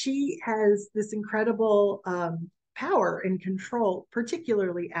 So she has this incredible power and control,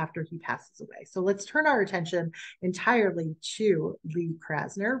 particularly after he passes away. So let's turn our attention entirely to Lee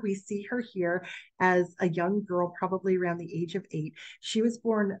Krasner. We see her here as a young girl, probably around the age of 8. She was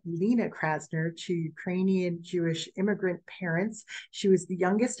born Lena Krasner to Ukrainian Jewish immigrant parents. She was the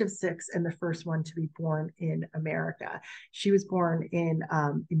youngest of 6 and the first one to be born in America. She was born in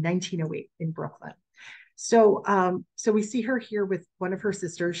 1908 in Brooklyn. So we see her here with one of her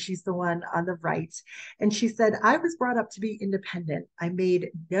sisters. She's the one on the right. And she said, I was brought up to be independent. I made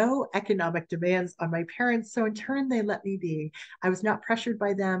no economic demands on my parents. So in turn, they let me be. I was not pressured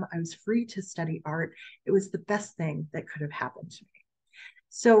by them. I was free to study art. It was the best thing that could have happened to me.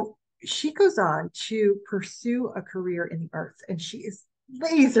 So she goes on to pursue a career in the arts, and she is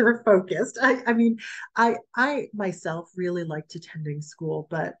laser focused. I mean, I myself really liked attending school,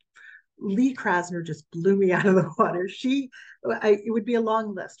 but Lee Krasner just blew me out of the water. It would be a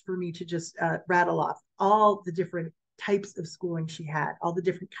long list for me to just rattle off all the different types of schooling she had, all the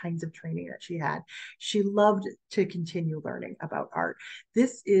different kinds of training that she had. She loved to continue learning about art.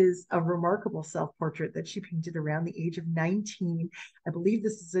 This is a remarkable self-portrait that she painted around the age of 19. I believe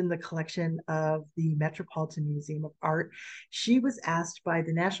this is in the collection of the Metropolitan Museum of Art. She was asked by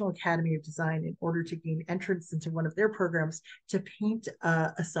the National Academy of Design, in order to gain entrance into one of their programs, to paint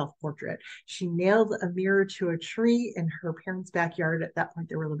a self-portrait. She nailed a mirror to a tree in her parents' backyard. At that point,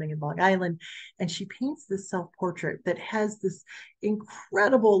 they were living in Long Island. And she paints this self-portrait that that has this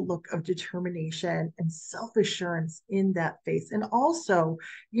incredible look of determination and self-assurance in that face. And also,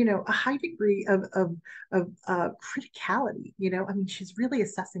 a high degree of criticality. I mean, she's really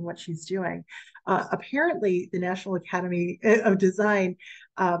assessing what she's doing. Apparently, the National Academy of Design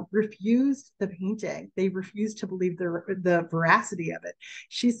refused the painting. They refused to believe the veracity of it.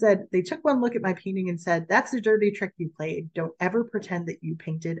 She said, they took one look at my painting and said, that's a dirty trick you played. Don't ever pretend that you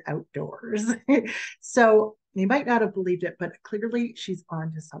painted outdoors. So they might not have believed it, but clearly she's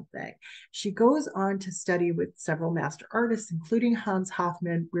on to something. She goes on to study with several master artists, including Hans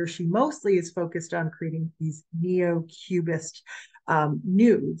Hofmann, where she mostly is focused on creating these neo-cubist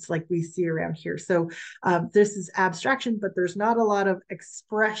nudes like we see around here. So this is abstraction, but there's not a lot of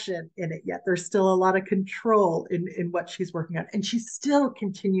expression in it yet. There's still a lot of control in what she's working on. And she's still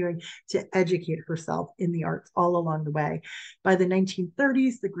continuing to educate herself in the arts all along the way. By the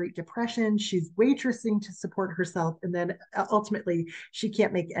 1930s, the Great Depression, she's waitressing to support herself. And then ultimately, she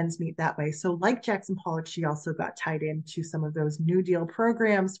can't make ends meet that way. So like Jackson Pollock, she also got tied into some of those New Deal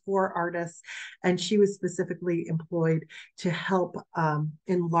programs for artists. And she was specifically employed to help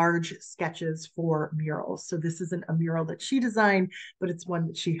enlarge sketches for murals. So this isn't a mural that she designed, but it's one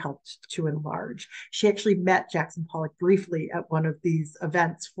that she helped to enlarge. She actually met Jackson Pollock briefly at one of these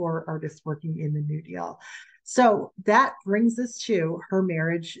events for artists working in the New Deal. So that brings us to her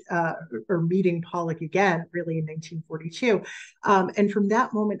marriage or meeting Pollock again, really in 1942. And from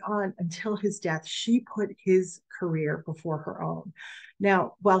that moment on until his death, she put his career before her own.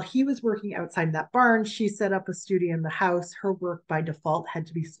 Now, while he was working outside that barn, she set up a studio in the house. Her work by default had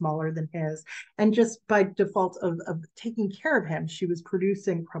to be smaller than his. And just by default of taking care of him, she was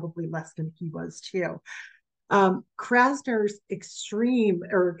producing probably less than he was too. Krasner's extreme,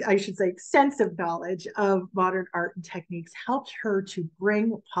 or I should say extensive knowledge of modern art and techniques helped her to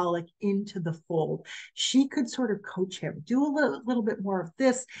bring Pollock into the fold. She could sort of coach him, do a little bit more of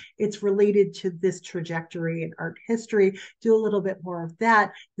this. It's related to this trajectory in art history. Do a little bit more of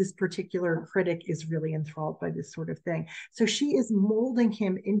that. This particular critic is really enthralled by this sort of thing. So she is molding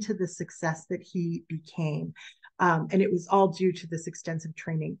him into the success that he became. And it was all due to this extensive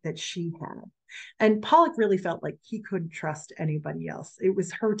training that she had. And Pollock really felt like he couldn't trust anybody else. It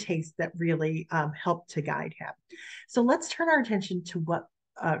was her taste that really helped to guide him. So let's turn our attention to what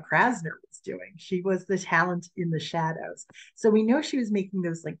Krasner was doing. She was the talent in the shadows. So we know she was making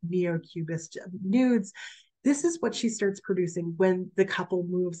those like neo-cubist nudes. This is what she starts producing when the couple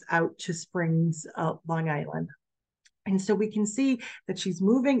moves out to Springs, Long Island. And so we can see that she's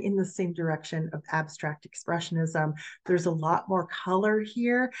moving in the same direction of abstract expressionism. There's a lot more color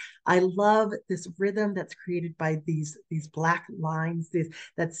here. I love this rhythm that's created by these black lines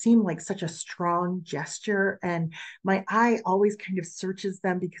that seem like such a strong gesture. And my eye always kind of searches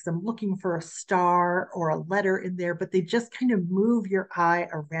them because I'm looking for a star or a letter in there, but they just kind of move your eye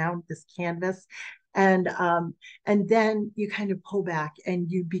around this canvas. And then you kind of pull back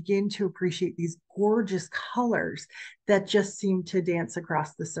and you begin to appreciate these gorgeous colors that just seem to dance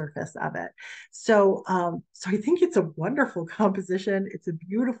across the surface of it. So I think it's a wonderful composition. It's a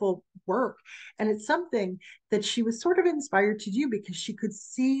beautiful work. And it's something that she was sort of inspired to do because she could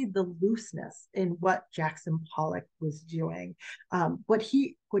see the looseness in what Jackson Pollock was doing. What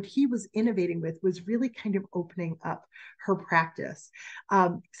he was innovating with was really kind of opening up her practice.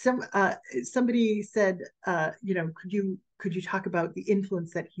 Somebody said, could you talk about the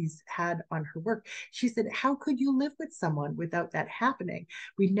influence that he's had on her work? She said, how could you live with someone without that happening?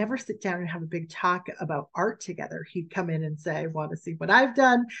 We'd never sit down and have a big talk about art together. He'd come in and say, I want to see what I've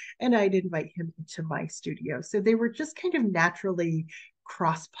done. And I'd invite him into my studio. So they were just kind of naturally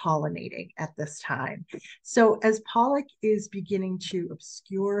cross-pollinating at this time. So as Pollock is beginning to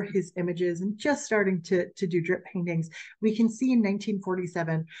obscure his images and just starting to do drip paintings, we can see in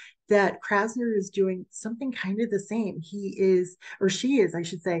 1947 that Krasner is doing something kind of the same. He is, or she is, I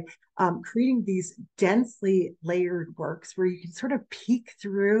should say, creating these densely layered works where you can sort of peek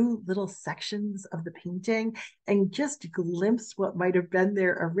through little sections of the painting and just glimpse what might have been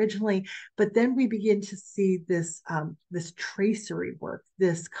there originally. But then we begin to see this tracery work,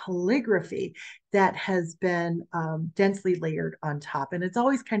 this calligraphy that has been densely layered on top. And it's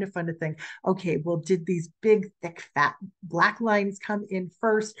always kind of fun to think, okay, well, did these big, thick, fat black lines come in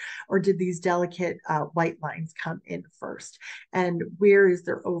first, or did these delicate white lines come in first? And where is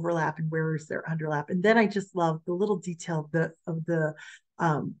their overlap and where is their underlap? And then I just love the little detail of the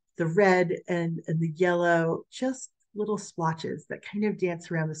red and the yellow, just little splotches that kind of dance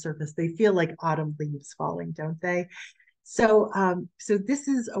around the surface. They feel like autumn leaves falling, don't they? So this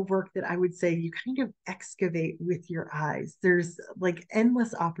is a work that I would say you kind of excavate with your eyes. There's like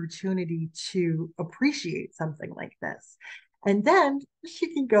endless opportunity to appreciate something like this. And then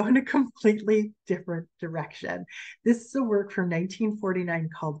she can go in a completely different direction. This is a work from 1949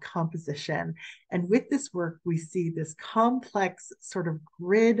 called Composition. And with this work, we see this complex sort of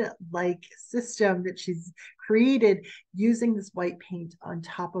grid-like system that she's created using this white paint on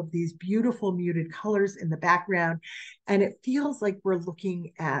top of these beautiful muted colors in the background. And it feels like we're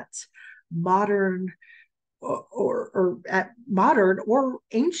looking at modern or at modern or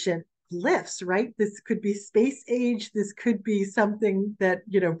ancient glyphs, right? This could be space age. This could be something that,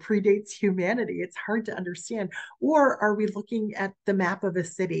 predates humanity. It's hard to understand. Or are we looking at the map of a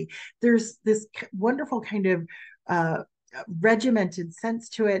city? There's this wonderful kind of regimented sense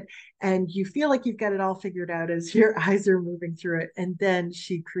to it, and you feel like you've got it all figured out as your eyes are moving through it. And then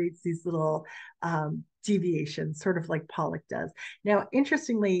she creates these little deviations, sort of like Pollock does. Now,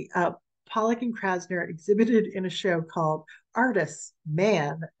 interestingly, Pollock and Krasner exhibited in a show called Artists,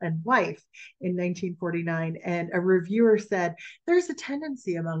 Man and Wife in 1949. And a reviewer said, there's a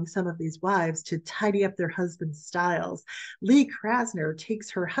tendency among some of these wives to tidy up their husband's styles. Lee Krasner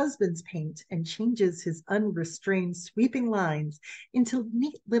takes her husband's paint and changes his unrestrained sweeping lines into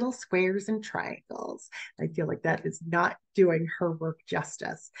neat little squares and triangles. I feel like that is not doing her work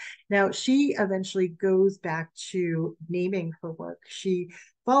justice. Now, she eventually goes back to naming her work. She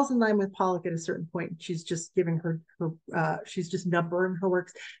falls in line with Pollock at a certain point. She's just giving she's just numbering her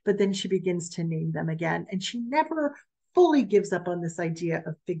works, but then she begins to name them again. And she never fully gives up on this idea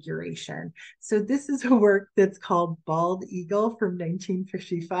of figuration. So this is a work that's called Bald Eagle from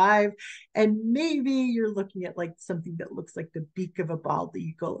 1955. And maybe you're looking at like something that looks like the beak of a bald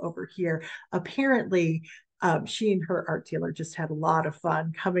eagle over here. Apparently, she and her art dealer just had a lot of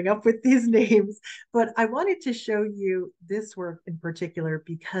fun coming up with these names. But I wanted to show you this work in particular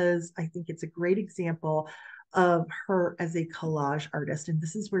because I think it's a great example of her as a collage artist. And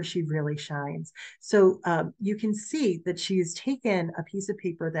this is where she really shines. So you can see that she's taken a piece of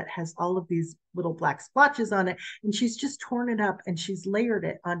paper that has all of these little black splotches on it, and she's just torn it up and she's layered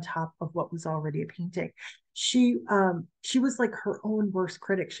it on top of what was already a painting. She was like her own worst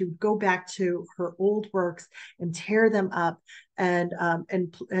critic. She would go back to her old works and tear them up and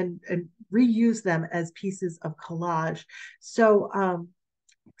reuse them as pieces of collage. So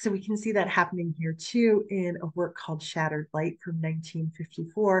we can see that happening here too in a work called Shattered Light from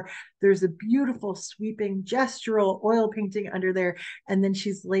 1954. There's a beautiful sweeping gestural oil painting under there. And then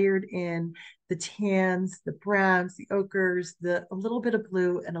she's layered in the tans, the browns, the ochres, a little bit of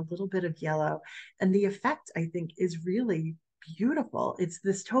blue and a little bit of yellow. And the effect, I think, is really beautiful. It's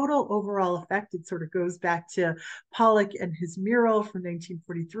this total overall effect. It sort of goes back to Pollock and his mural from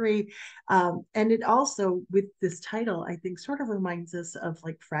 1943. And it also, with this title, I think sort of reminds us of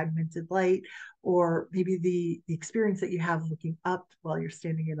like fragmented light, or maybe the experience that you have looking up while you're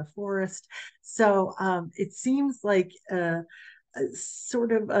standing in a forest. So it seems like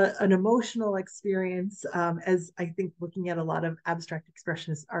sort of an emotional experience, as I think looking at a lot of abstract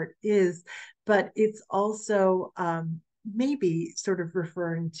expressionist art is, but it's also maybe sort of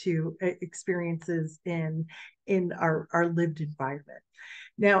referring to experiences in our lived environment.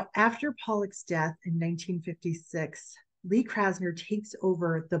 Now, after Pollock's death in 1956, Lee Krasner takes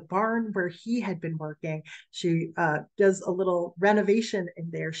over the barn where he had been working. She does a little renovation in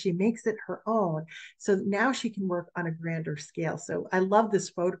there. She makes it her own. So now she can work on a grander scale. So I love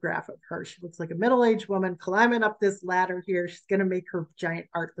this photograph of her. She looks like a middle-aged woman climbing up this ladder here. She's going to make her giant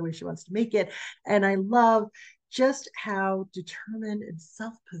art the way she wants to make it. And I love just how determined and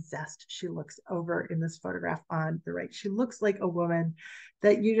self-possessed she looks over in this photograph on the right. She looks like a woman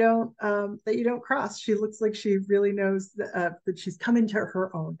that you don't cross. She looks like she really knows that she's come into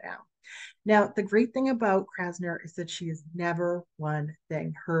her own now. Now, the great thing about Krasner is that she is never one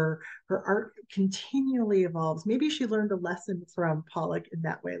thing. Her art continually evolves. Maybe she learned a lesson from Pollock in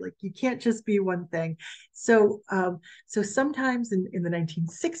that way. Like you can't just be one thing. So sometimes in the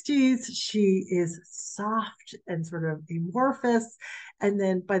 1960s, she is soft and sort of amorphous. And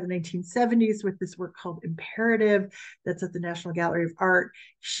then by the 1970s, with this work called Imperative, that's at the National Gallery of Art,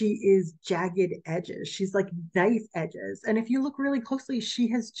 she is jagged edges. She's like knife edges. And if you look really closely, she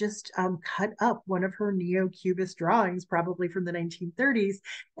has just cut up one of her neo-cubist drawings, probably from the 1930s,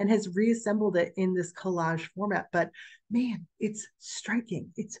 and has reassembled it in this collage format. But man, it's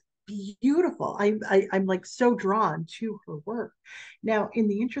striking. It's beautiful. I'm like so drawn to her work. Now, in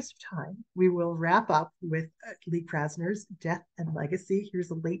the interest of time, we will wrap up with Lee Krasner's Death and Legacy.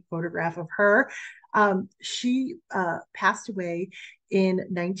 Here's a late photograph of her. She passed away in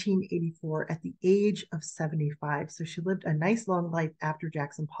 1984 at the age of 75. So she lived a nice long life after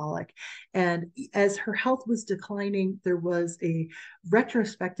Jackson Pollock. And as her health was declining, there was a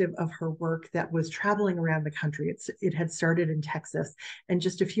retrospective of her work that was traveling around the country. It had started in Texas. And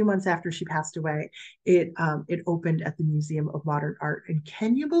just a few months after she passed away, it opened at the Museum of Modern Art. And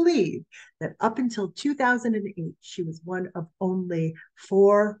can you believe that up until 2008, she was one of only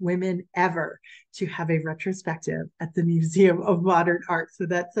 4 women ever to have a retrospective at the Museum of Modern Art. So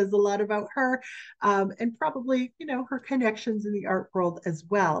that says a lot about her, and probably, her connections in the art world as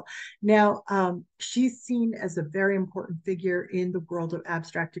well. Now, she's seen as a very important figure in the world of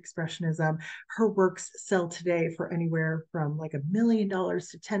abstract expressionism. Her works sell today for anywhere from like $1 million to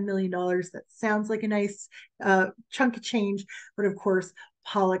 $10 million. That sounds like a nice chunk of change, but of course,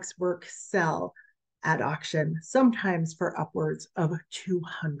 Pollock's work sell at auction, sometimes for upwards of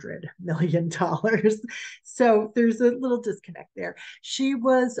 $200 million. So there's a little disconnect there. She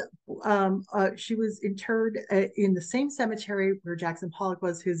was interred in the same cemetery where Jackson Pollock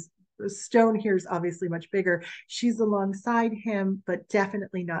was. His stone here is obviously much bigger. She's alongside him, but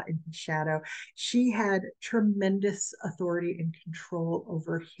definitely not in his shadow. She had tremendous authority and control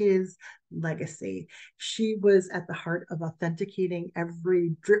over his legacy. She was at the heart of authenticating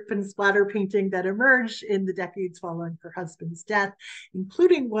every drip and splatter painting that emerged in the decades following her husband's death,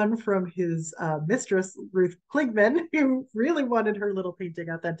 including one from his mistress, Ruth Kligman, who really wanted her little painting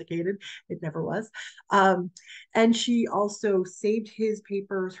authenticated. It never was. And she also saved his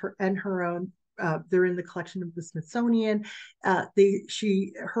papers and her own. They're in the collection of the Smithsonian.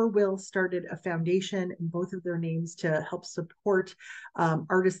 Her will started a foundation in both of their names to help support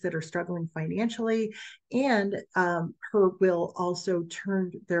artists that are struggling financially. And her will also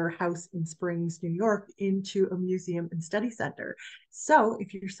turned their house in Springs, New York, into a museum and study center. So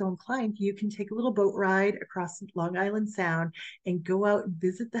if you're so inclined, you can take a little boat ride across Long Island Sound and go out and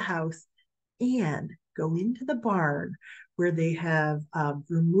visit the house and go into the barn where they have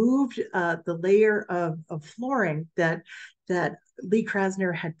removed the layer of flooring that Lee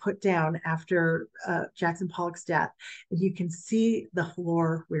Krasner had put down after Jackson Pollock's death. And you can see the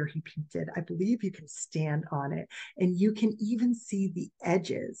floor where he painted. I believe you can stand on it. And you can even see the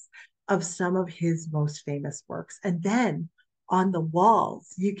edges of some of his most famous works. And then on the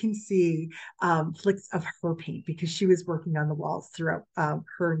walls, you can see flicks of her paint because she was working on the walls throughout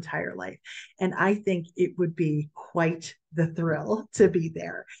her entire life. And I think it would be quite the thrill to be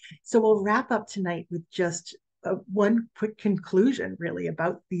there. So we'll wrap up tonight with just one quick conclusion, really,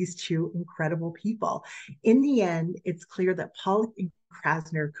 about these two incredible people. In the end, it's clear that Pollock and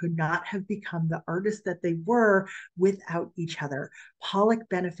Krasner could not have become the artists that they were without each other. Pollock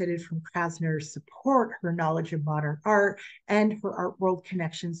benefited from Krasner's support, her knowledge of modern art, and her art world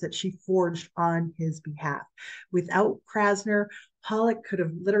connections that she forged on his behalf. Without Krasner, Pollock could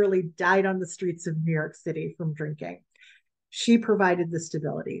have literally died on the streets of New York City from drinking. She provided the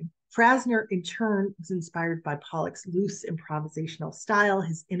stability. Krasner, in turn, was inspired by Pollock's loose improvisational style,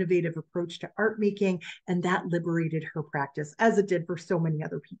 his innovative approach to art making, and that liberated her practice, as it did for so many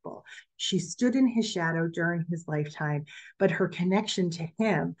other people. She stood in his shadow during his lifetime, but her connection to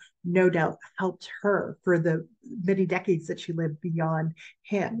him, no doubt, helped her for the many decades that she lived beyond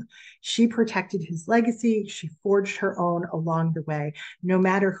him. She protected his legacy. She forged her own along the way. No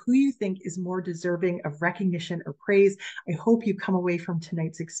matter who you think is more deserving of recognition or praise, I hope you come away from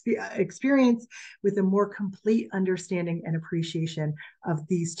tonight's experience with a more complete understanding and appreciation of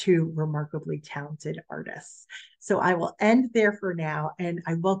these two remarkably talented artists. So I will end there for now, and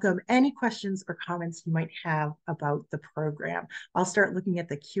I welcome any questions or comments you might have about the program. I'll start looking at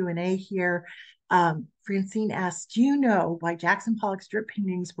the Q&A here. Francine asks, do you know why Jackson Pollock's drip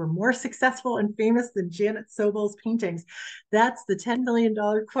paintings were more successful and famous than Janet Sobel's paintings? That's the $10 million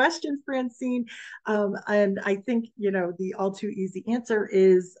question, Francine. And I think, the all too easy answer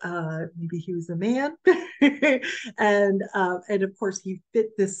is maybe he was a man. and of course, he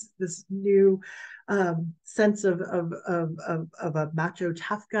fit this new sense of a macho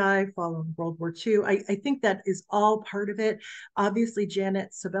tough guy following World War II. I think that is all part of it. Obviously,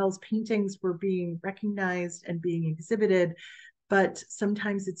 Janet Sobel's paintings were being recognized and being exhibited, but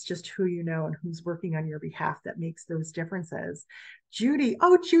sometimes it's just who you know and who's working on your behalf that makes those differences.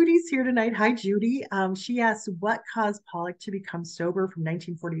 Judy's here tonight. Hi, Judy. She asks, what caused Pollock to become sober from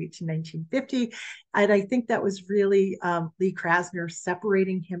 1948 to 1950? And I think that was really Lee Krasner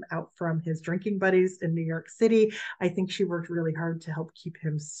separating him out from his drinking buddies in New York City. I think she worked really hard to help keep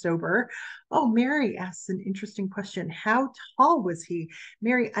him sober. Oh, Mary asks an interesting question. How tall was he?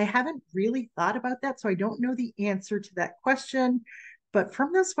 Mary, I haven't really thought about that, so I don't know the answer to that question. But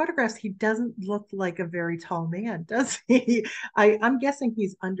from those photographs, he doesn't look like a very tall man, does he? I'm guessing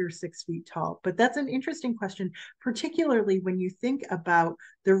he's under 6 feet tall. But that's an interesting question, particularly when you think about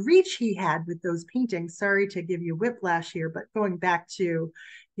the reach he had with those paintings. Sorry to give you whiplash here, but going back to,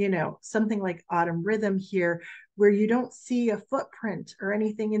 something like Autumn Rhythm here, where you don't see a footprint or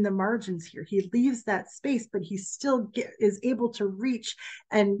anything in the margins here. He leaves that space, but he still is able to reach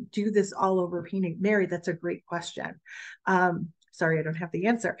and do this all over painting. Mary, that's a great question. Sorry, I don't have the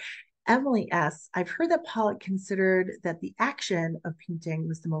answer. Emily asks, I've heard that Pollock considered that the action of painting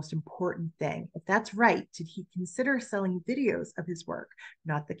was the most important thing. If that's right, did he consider selling videos of his work,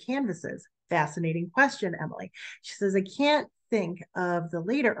 not the canvases? Fascinating question, Emily. She says, I can't think of the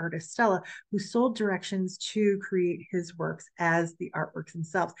later artist, Stella, who sold directions to create his works as the artworks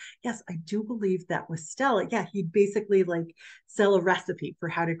themselves. Yes, I do believe that was Stella. Yeah, he'd basically like sell a recipe for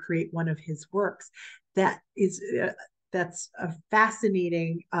how to create one of his works. That's a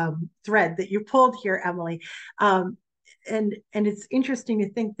fascinating thread that you pulled here, Emily. And it's interesting to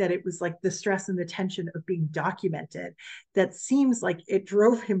think that it was like the stress and the tension of being documented that seems like it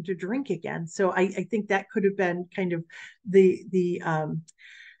drove him to drink again. So I think that could have been kind of the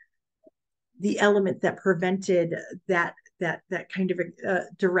element that prevented that kind of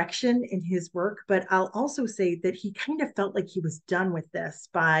direction in his work. But I'll also say that he kind of felt like he was done with this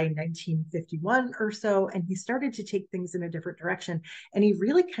by 1951 or so, and he started to take things in a different direction. And he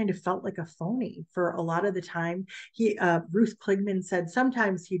really kind of felt like a phony for a lot of the time. Ruth Kligman said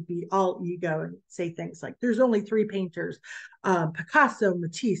sometimes he'd be all ego and say things like, "There's only 3 painters, Picasso,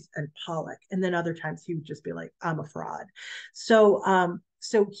 Matisse, and Pollock," and then other times he would just be like, "I'm a fraud."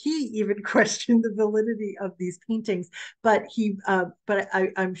 So he even questioned the validity of these paintings, but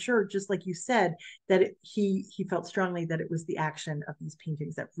I'm sure, just like you said, that he felt strongly that it was the action of these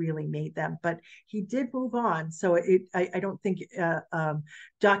paintings that really made them. But he did move on, so I don't think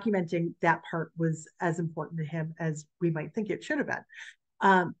documenting that part was as important to him as we might think it should have been.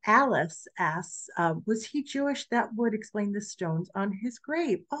 Alice asks, was he Jewish? That would explain the stones on his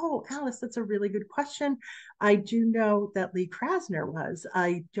grave. Oh, Alice, that's a really good question. I do know that Lee Krasner was.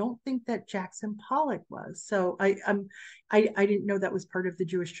 I don't think that Jackson Pollock was. So I didn't know that was part of the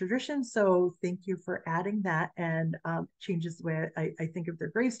Jewish tradition. So thank you for adding that, and changes the way I think of their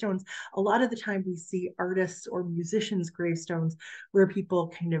gravestones. A lot of the time we see artists or musicians' gravestones where people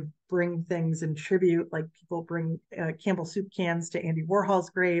kind of bring things in tribute, like people bring Campbell soup cans to Andy Warhol's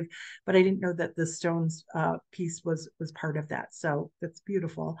grave, but I didn't know that the stones piece was part of that. So that's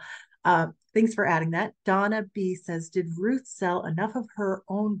beautiful. Thanks for adding that. Donna B says, did Ruth sell enough of her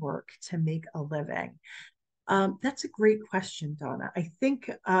own work to make a living? That's a great question, Donna. I think,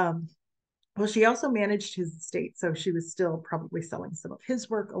 well, she also managed his estate, so she was still probably selling some of his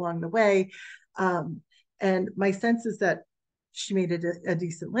work along the way. And my sense is that she made a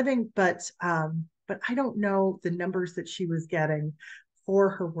decent living, but I don't know the numbers that she was getting for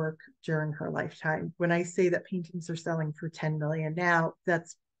her work during her lifetime. When I say that paintings are selling for 10 million now,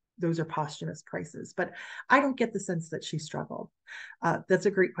 those are posthumous prices, but I don't get the sense that she struggled. That's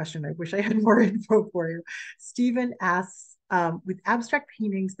a great question. I wish I had more info for you. Stephen asks, with abstract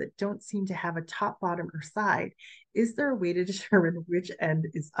paintings that don't seem to have a top, bottom, or side, is there a way to determine which end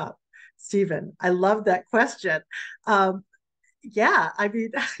is up? Stephen, I love that question. Yeah, I mean,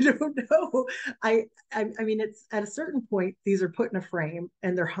 I don't know. I mean, it's at a certain point, these are put in a frame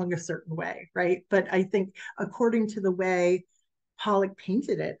and they're hung a certain way, right? But I think according to the way Pollock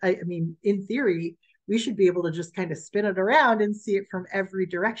painted it, I mean, in theory, we should be able to just kind of spin it around and see it from every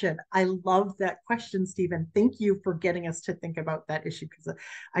direction. I love that question, Stephen. Thank you for getting us to think about that issue, because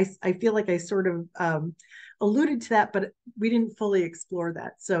I feel like I sort of alluded to that, but we didn't fully explore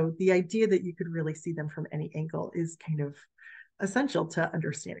that. So the idea that you could really see them from any angle is kind of essential to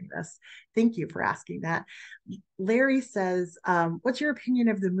understanding this. Thank you for asking that. Larry says, what's your opinion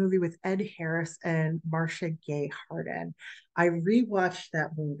of the movie with Ed Harris and Marcia Gay Harden? I rewatched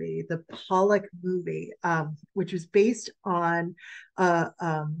that movie, the Pollock movie, which was based on a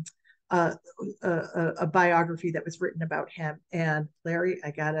biography that was written about him. And Larry, I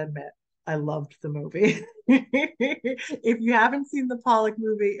gotta admit, I loved the movie. If you haven't seen the Pollock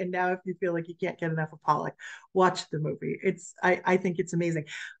movie, and now if you feel like you can't get enough of Pollock, watch the movie. I think it's amazing.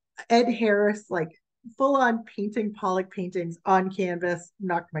 Ed Harris, like full on painting Pollock paintings on canvas,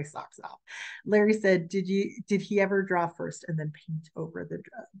 knocked my socks off. Larry said, did he ever draw first and then paint over the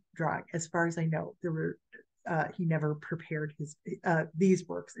drawing? As far as I know, he never prepared these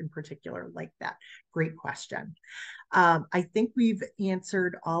works in particular like that. Great question. I think we've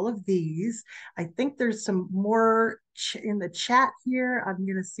answered all of these. I think there's some more in the chat here. I'm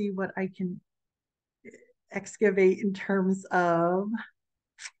going to see what I can excavate in terms of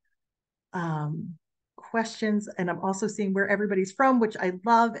questions, and I'm also seeing where everybody's from, which I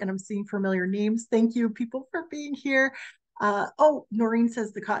love, and I'm seeing familiar names. Thank you, people, for being here. Oh, Noreen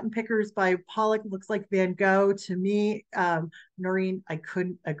says The Cotton Pickers by Pollock looks like Van Gogh to me. Noreen, I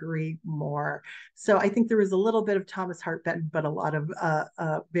couldn't agree more. So I think there was a little bit of Thomas Hart Benton, but a lot of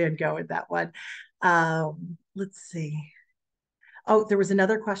Van Gogh in that one. Let's see. Oh, there was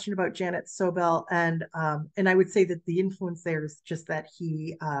another question about Janet Sobel, and I would say that the influence there is just that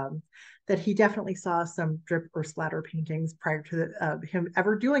he definitely saw some drip or splatter paintings prior to him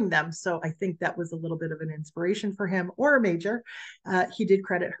ever doing them. So I think that was a little bit of an inspiration for him, or a major. He did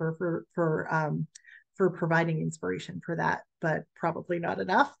credit her for providing inspiration for that, but probably not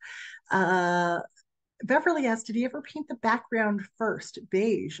enough. Beverly asked, did he ever paint the background first,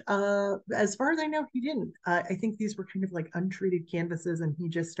 beige? As far as I know, he didn't. I think these were kind of like untreated canvases, and he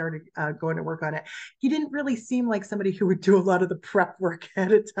just started going to work on it. He didn't really seem like somebody who would do a lot of the prep work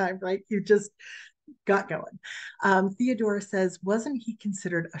ahead of time, right? He just got going. Theodora says, wasn't he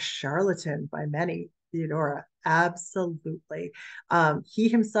considered a charlatan by many? Theodora, absolutely. He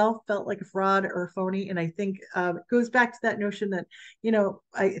himself felt like a fraud or a phony, and I think it goes back to that notion that,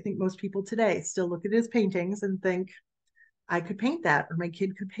 I think most people today still look at his paintings and think, I could paint that, or my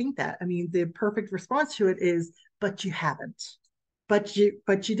kid could paint that. I mean, the perfect response to it is, but you haven't, but you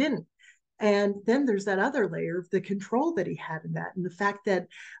didn't. And then there's that other layer of the control that he had in that, and the fact that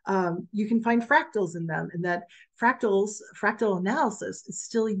you can find fractals in them, and that fractal analysis is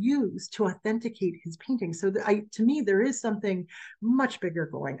still used to authenticate his paintings. So to me, there is something much bigger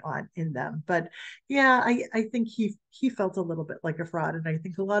going on in them. But yeah, I think he felt a little bit like a fraud, and I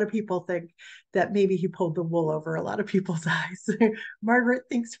think a lot of people think that maybe he pulled the wool over a lot of people's eyes. Margaret,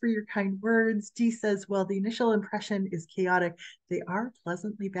 thanks for your kind words. Dee says, well, the initial impression is chaotic. They are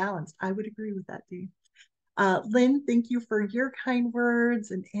pleasantly balanced. I would agree with that, Dee. Lynn, thank you for your kind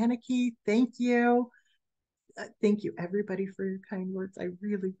words. And Aniki, thank you. Thank you, everybody, for your kind words. I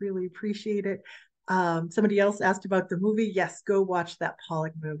really, really appreciate it. Somebody else asked about the movie. Yes, go watch that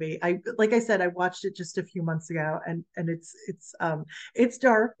Pollock movie. Like I said, I watched it just a few months ago, and it's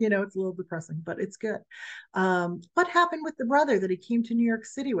dark, it's a little depressing, but it's good. What happened with the brother that he came to New York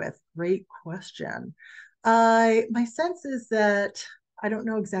City with? Great question. My sense is that I don't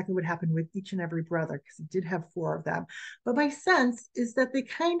know exactly what happened with each and every brother, because he did have 4 of them. But my sense is that they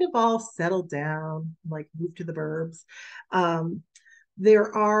kind of all settled down, like moved to the burbs.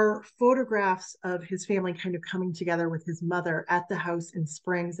 There are photographs of his family kind of coming together with his mother at the house in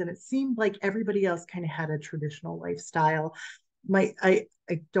Springs, and it seemed like everybody else kind of had a traditional lifestyle. I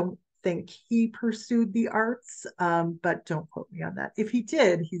don't think he pursued the arts, but don't quote me on that. If he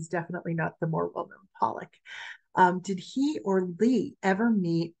did, he's definitely not the more well-known Pollock. Did he or Lee ever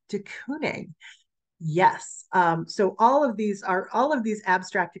meet de Kooning? Yes. So all of these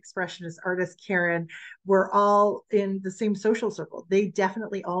abstract expressionist artists, Karen, were all in the same social circle. They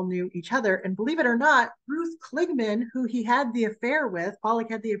definitely all knew each other. And believe it or not, Ruth Kligman, who he had the affair with,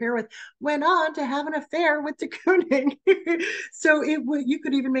 Pollock had the affair with, went on to have an affair with de Kooning. So you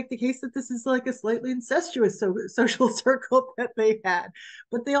could even make the case that this is like a slightly incestuous social circle that they had.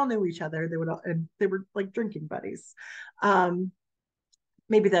 But they all knew each other. They were like drinking buddies.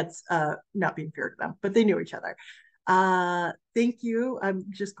 Maybe that's not being fair to them, but they knew each other. Thank you. I'm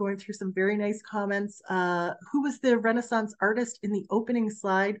just going through some very nice comments. Who was the Renaissance artist in the opening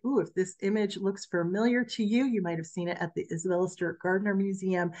slide? Ooh, if this image looks familiar to you, you might have seen it at the Isabella Stewart Gardner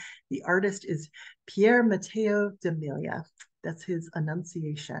Museum. The artist is Pier Matteo d'Amelia. That's his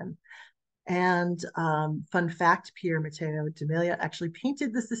Annunciation. And fun fact, Pier Matteo d'Amelia actually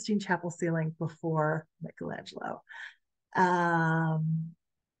painted the Sistine Chapel ceiling before Michelangelo.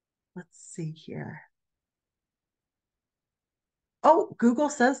 Let's see here. Oh, Google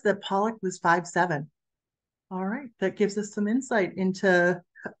says that Pollock was 5'7". All right, that gives us some insight into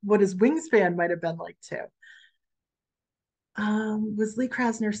what his wingspan might have been like too. Was Lee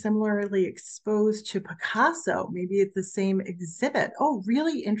Krasner similarly exposed to Picasso, maybe at the same exhibit? Oh,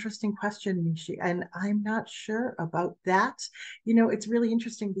 really interesting question, Nishi. And I'm not sure about that. It's really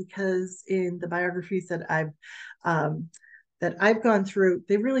interesting because in the biographies that I've gone through,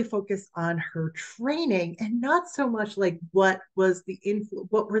 they really focus on her training and not so much like what were the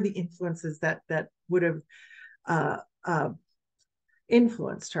influences that would have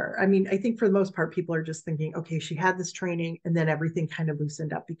influenced her. I mean, I think for the most part, people are just thinking, okay, she had this training and then everything kind of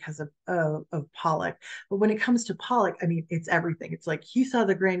loosened up because of Pollock. But when it comes to Pollock, I mean, it's everything. It's like he saw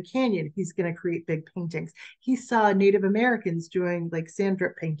the Grand Canyon, he's going to create big paintings. He saw Native Americans doing like sand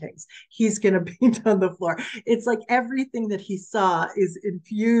drip paintings, he's going to paint on the floor. It's like everything that he saw is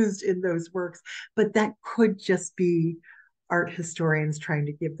infused in those works, but that could just be art historians trying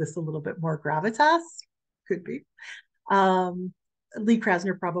to give this a little bit more gravitas. Could be. Um, Lee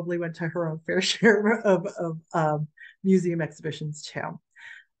Krasner probably went to her own fair share of museum exhibitions too.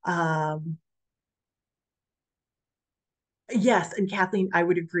 Um, yes, and Kathleen, I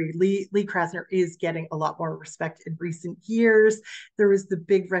would agree. Lee Krasner is getting a lot more respect in recent years. There was the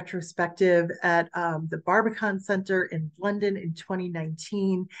big retrospective at the Barbican Center in London in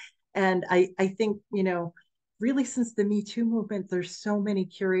 2019. And I think, you know, really since the Me Too movement, there's so many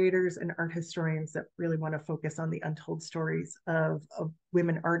curators and art historians that really want to focus on the untold stories of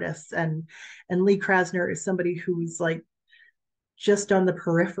women artists. And Lee Krasner is somebody who's like just on the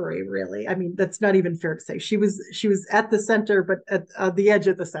periphery, really. I mean, that's not even fair to say. She was at the center, but at the edge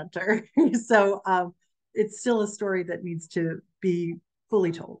of the center. So it's still a story that needs to be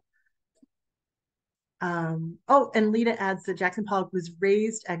fully told. Oh, and Lita adds that Jackson Pollock was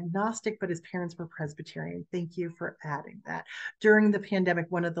raised agnostic, but his parents were Presbyterian. Thank you for adding that. During the pandemic,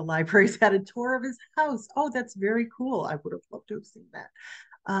 one of the libraries had a tour of his house. Oh, that's very cool. I would have loved to have seen that.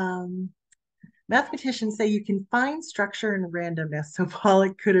 Mathematicians say you can find structure and randomness, so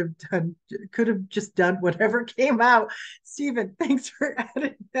Pollock could have just done whatever came out. Stephen, thanks for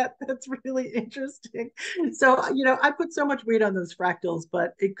adding that. That's really interesting. So, you know, I put so much weight on those fractals,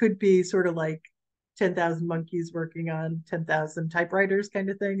 but it could be sort of like 10,000 monkeys working on 10,000 typewriters kind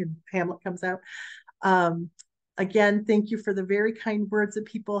of thing, and Hamlet comes out. Again, thank you for the very kind words that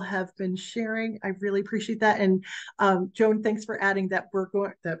people have been sharing. I really appreciate that. And Joan, thanks for adding that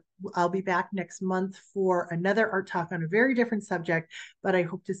I'll be back next month for another art talk on a very different subject, but I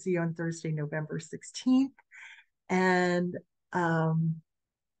hope to see you on Thursday, November 16th. And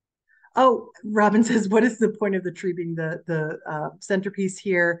oh, Robin says, what is the point of the tree being the centerpiece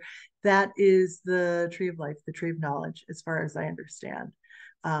here? That is the tree of life, the tree of knowledge, as far as I understand.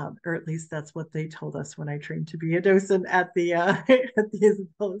 Or at least that's what they told us when I trained to be a docent at the at the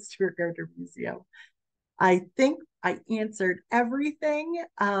Isabella Stewart Gardner Museum. I think I answered everything.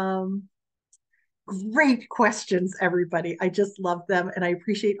 Great questions, everybody. I just love them, and I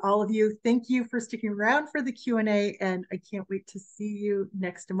appreciate all of you. Thank you for sticking around for the Q&A, and I can't wait to see you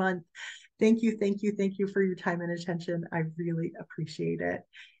next month. Thank you, thank you, thank you for your time and attention. I really appreciate it.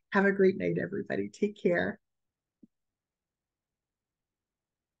 Have a great night, everybody. Take care.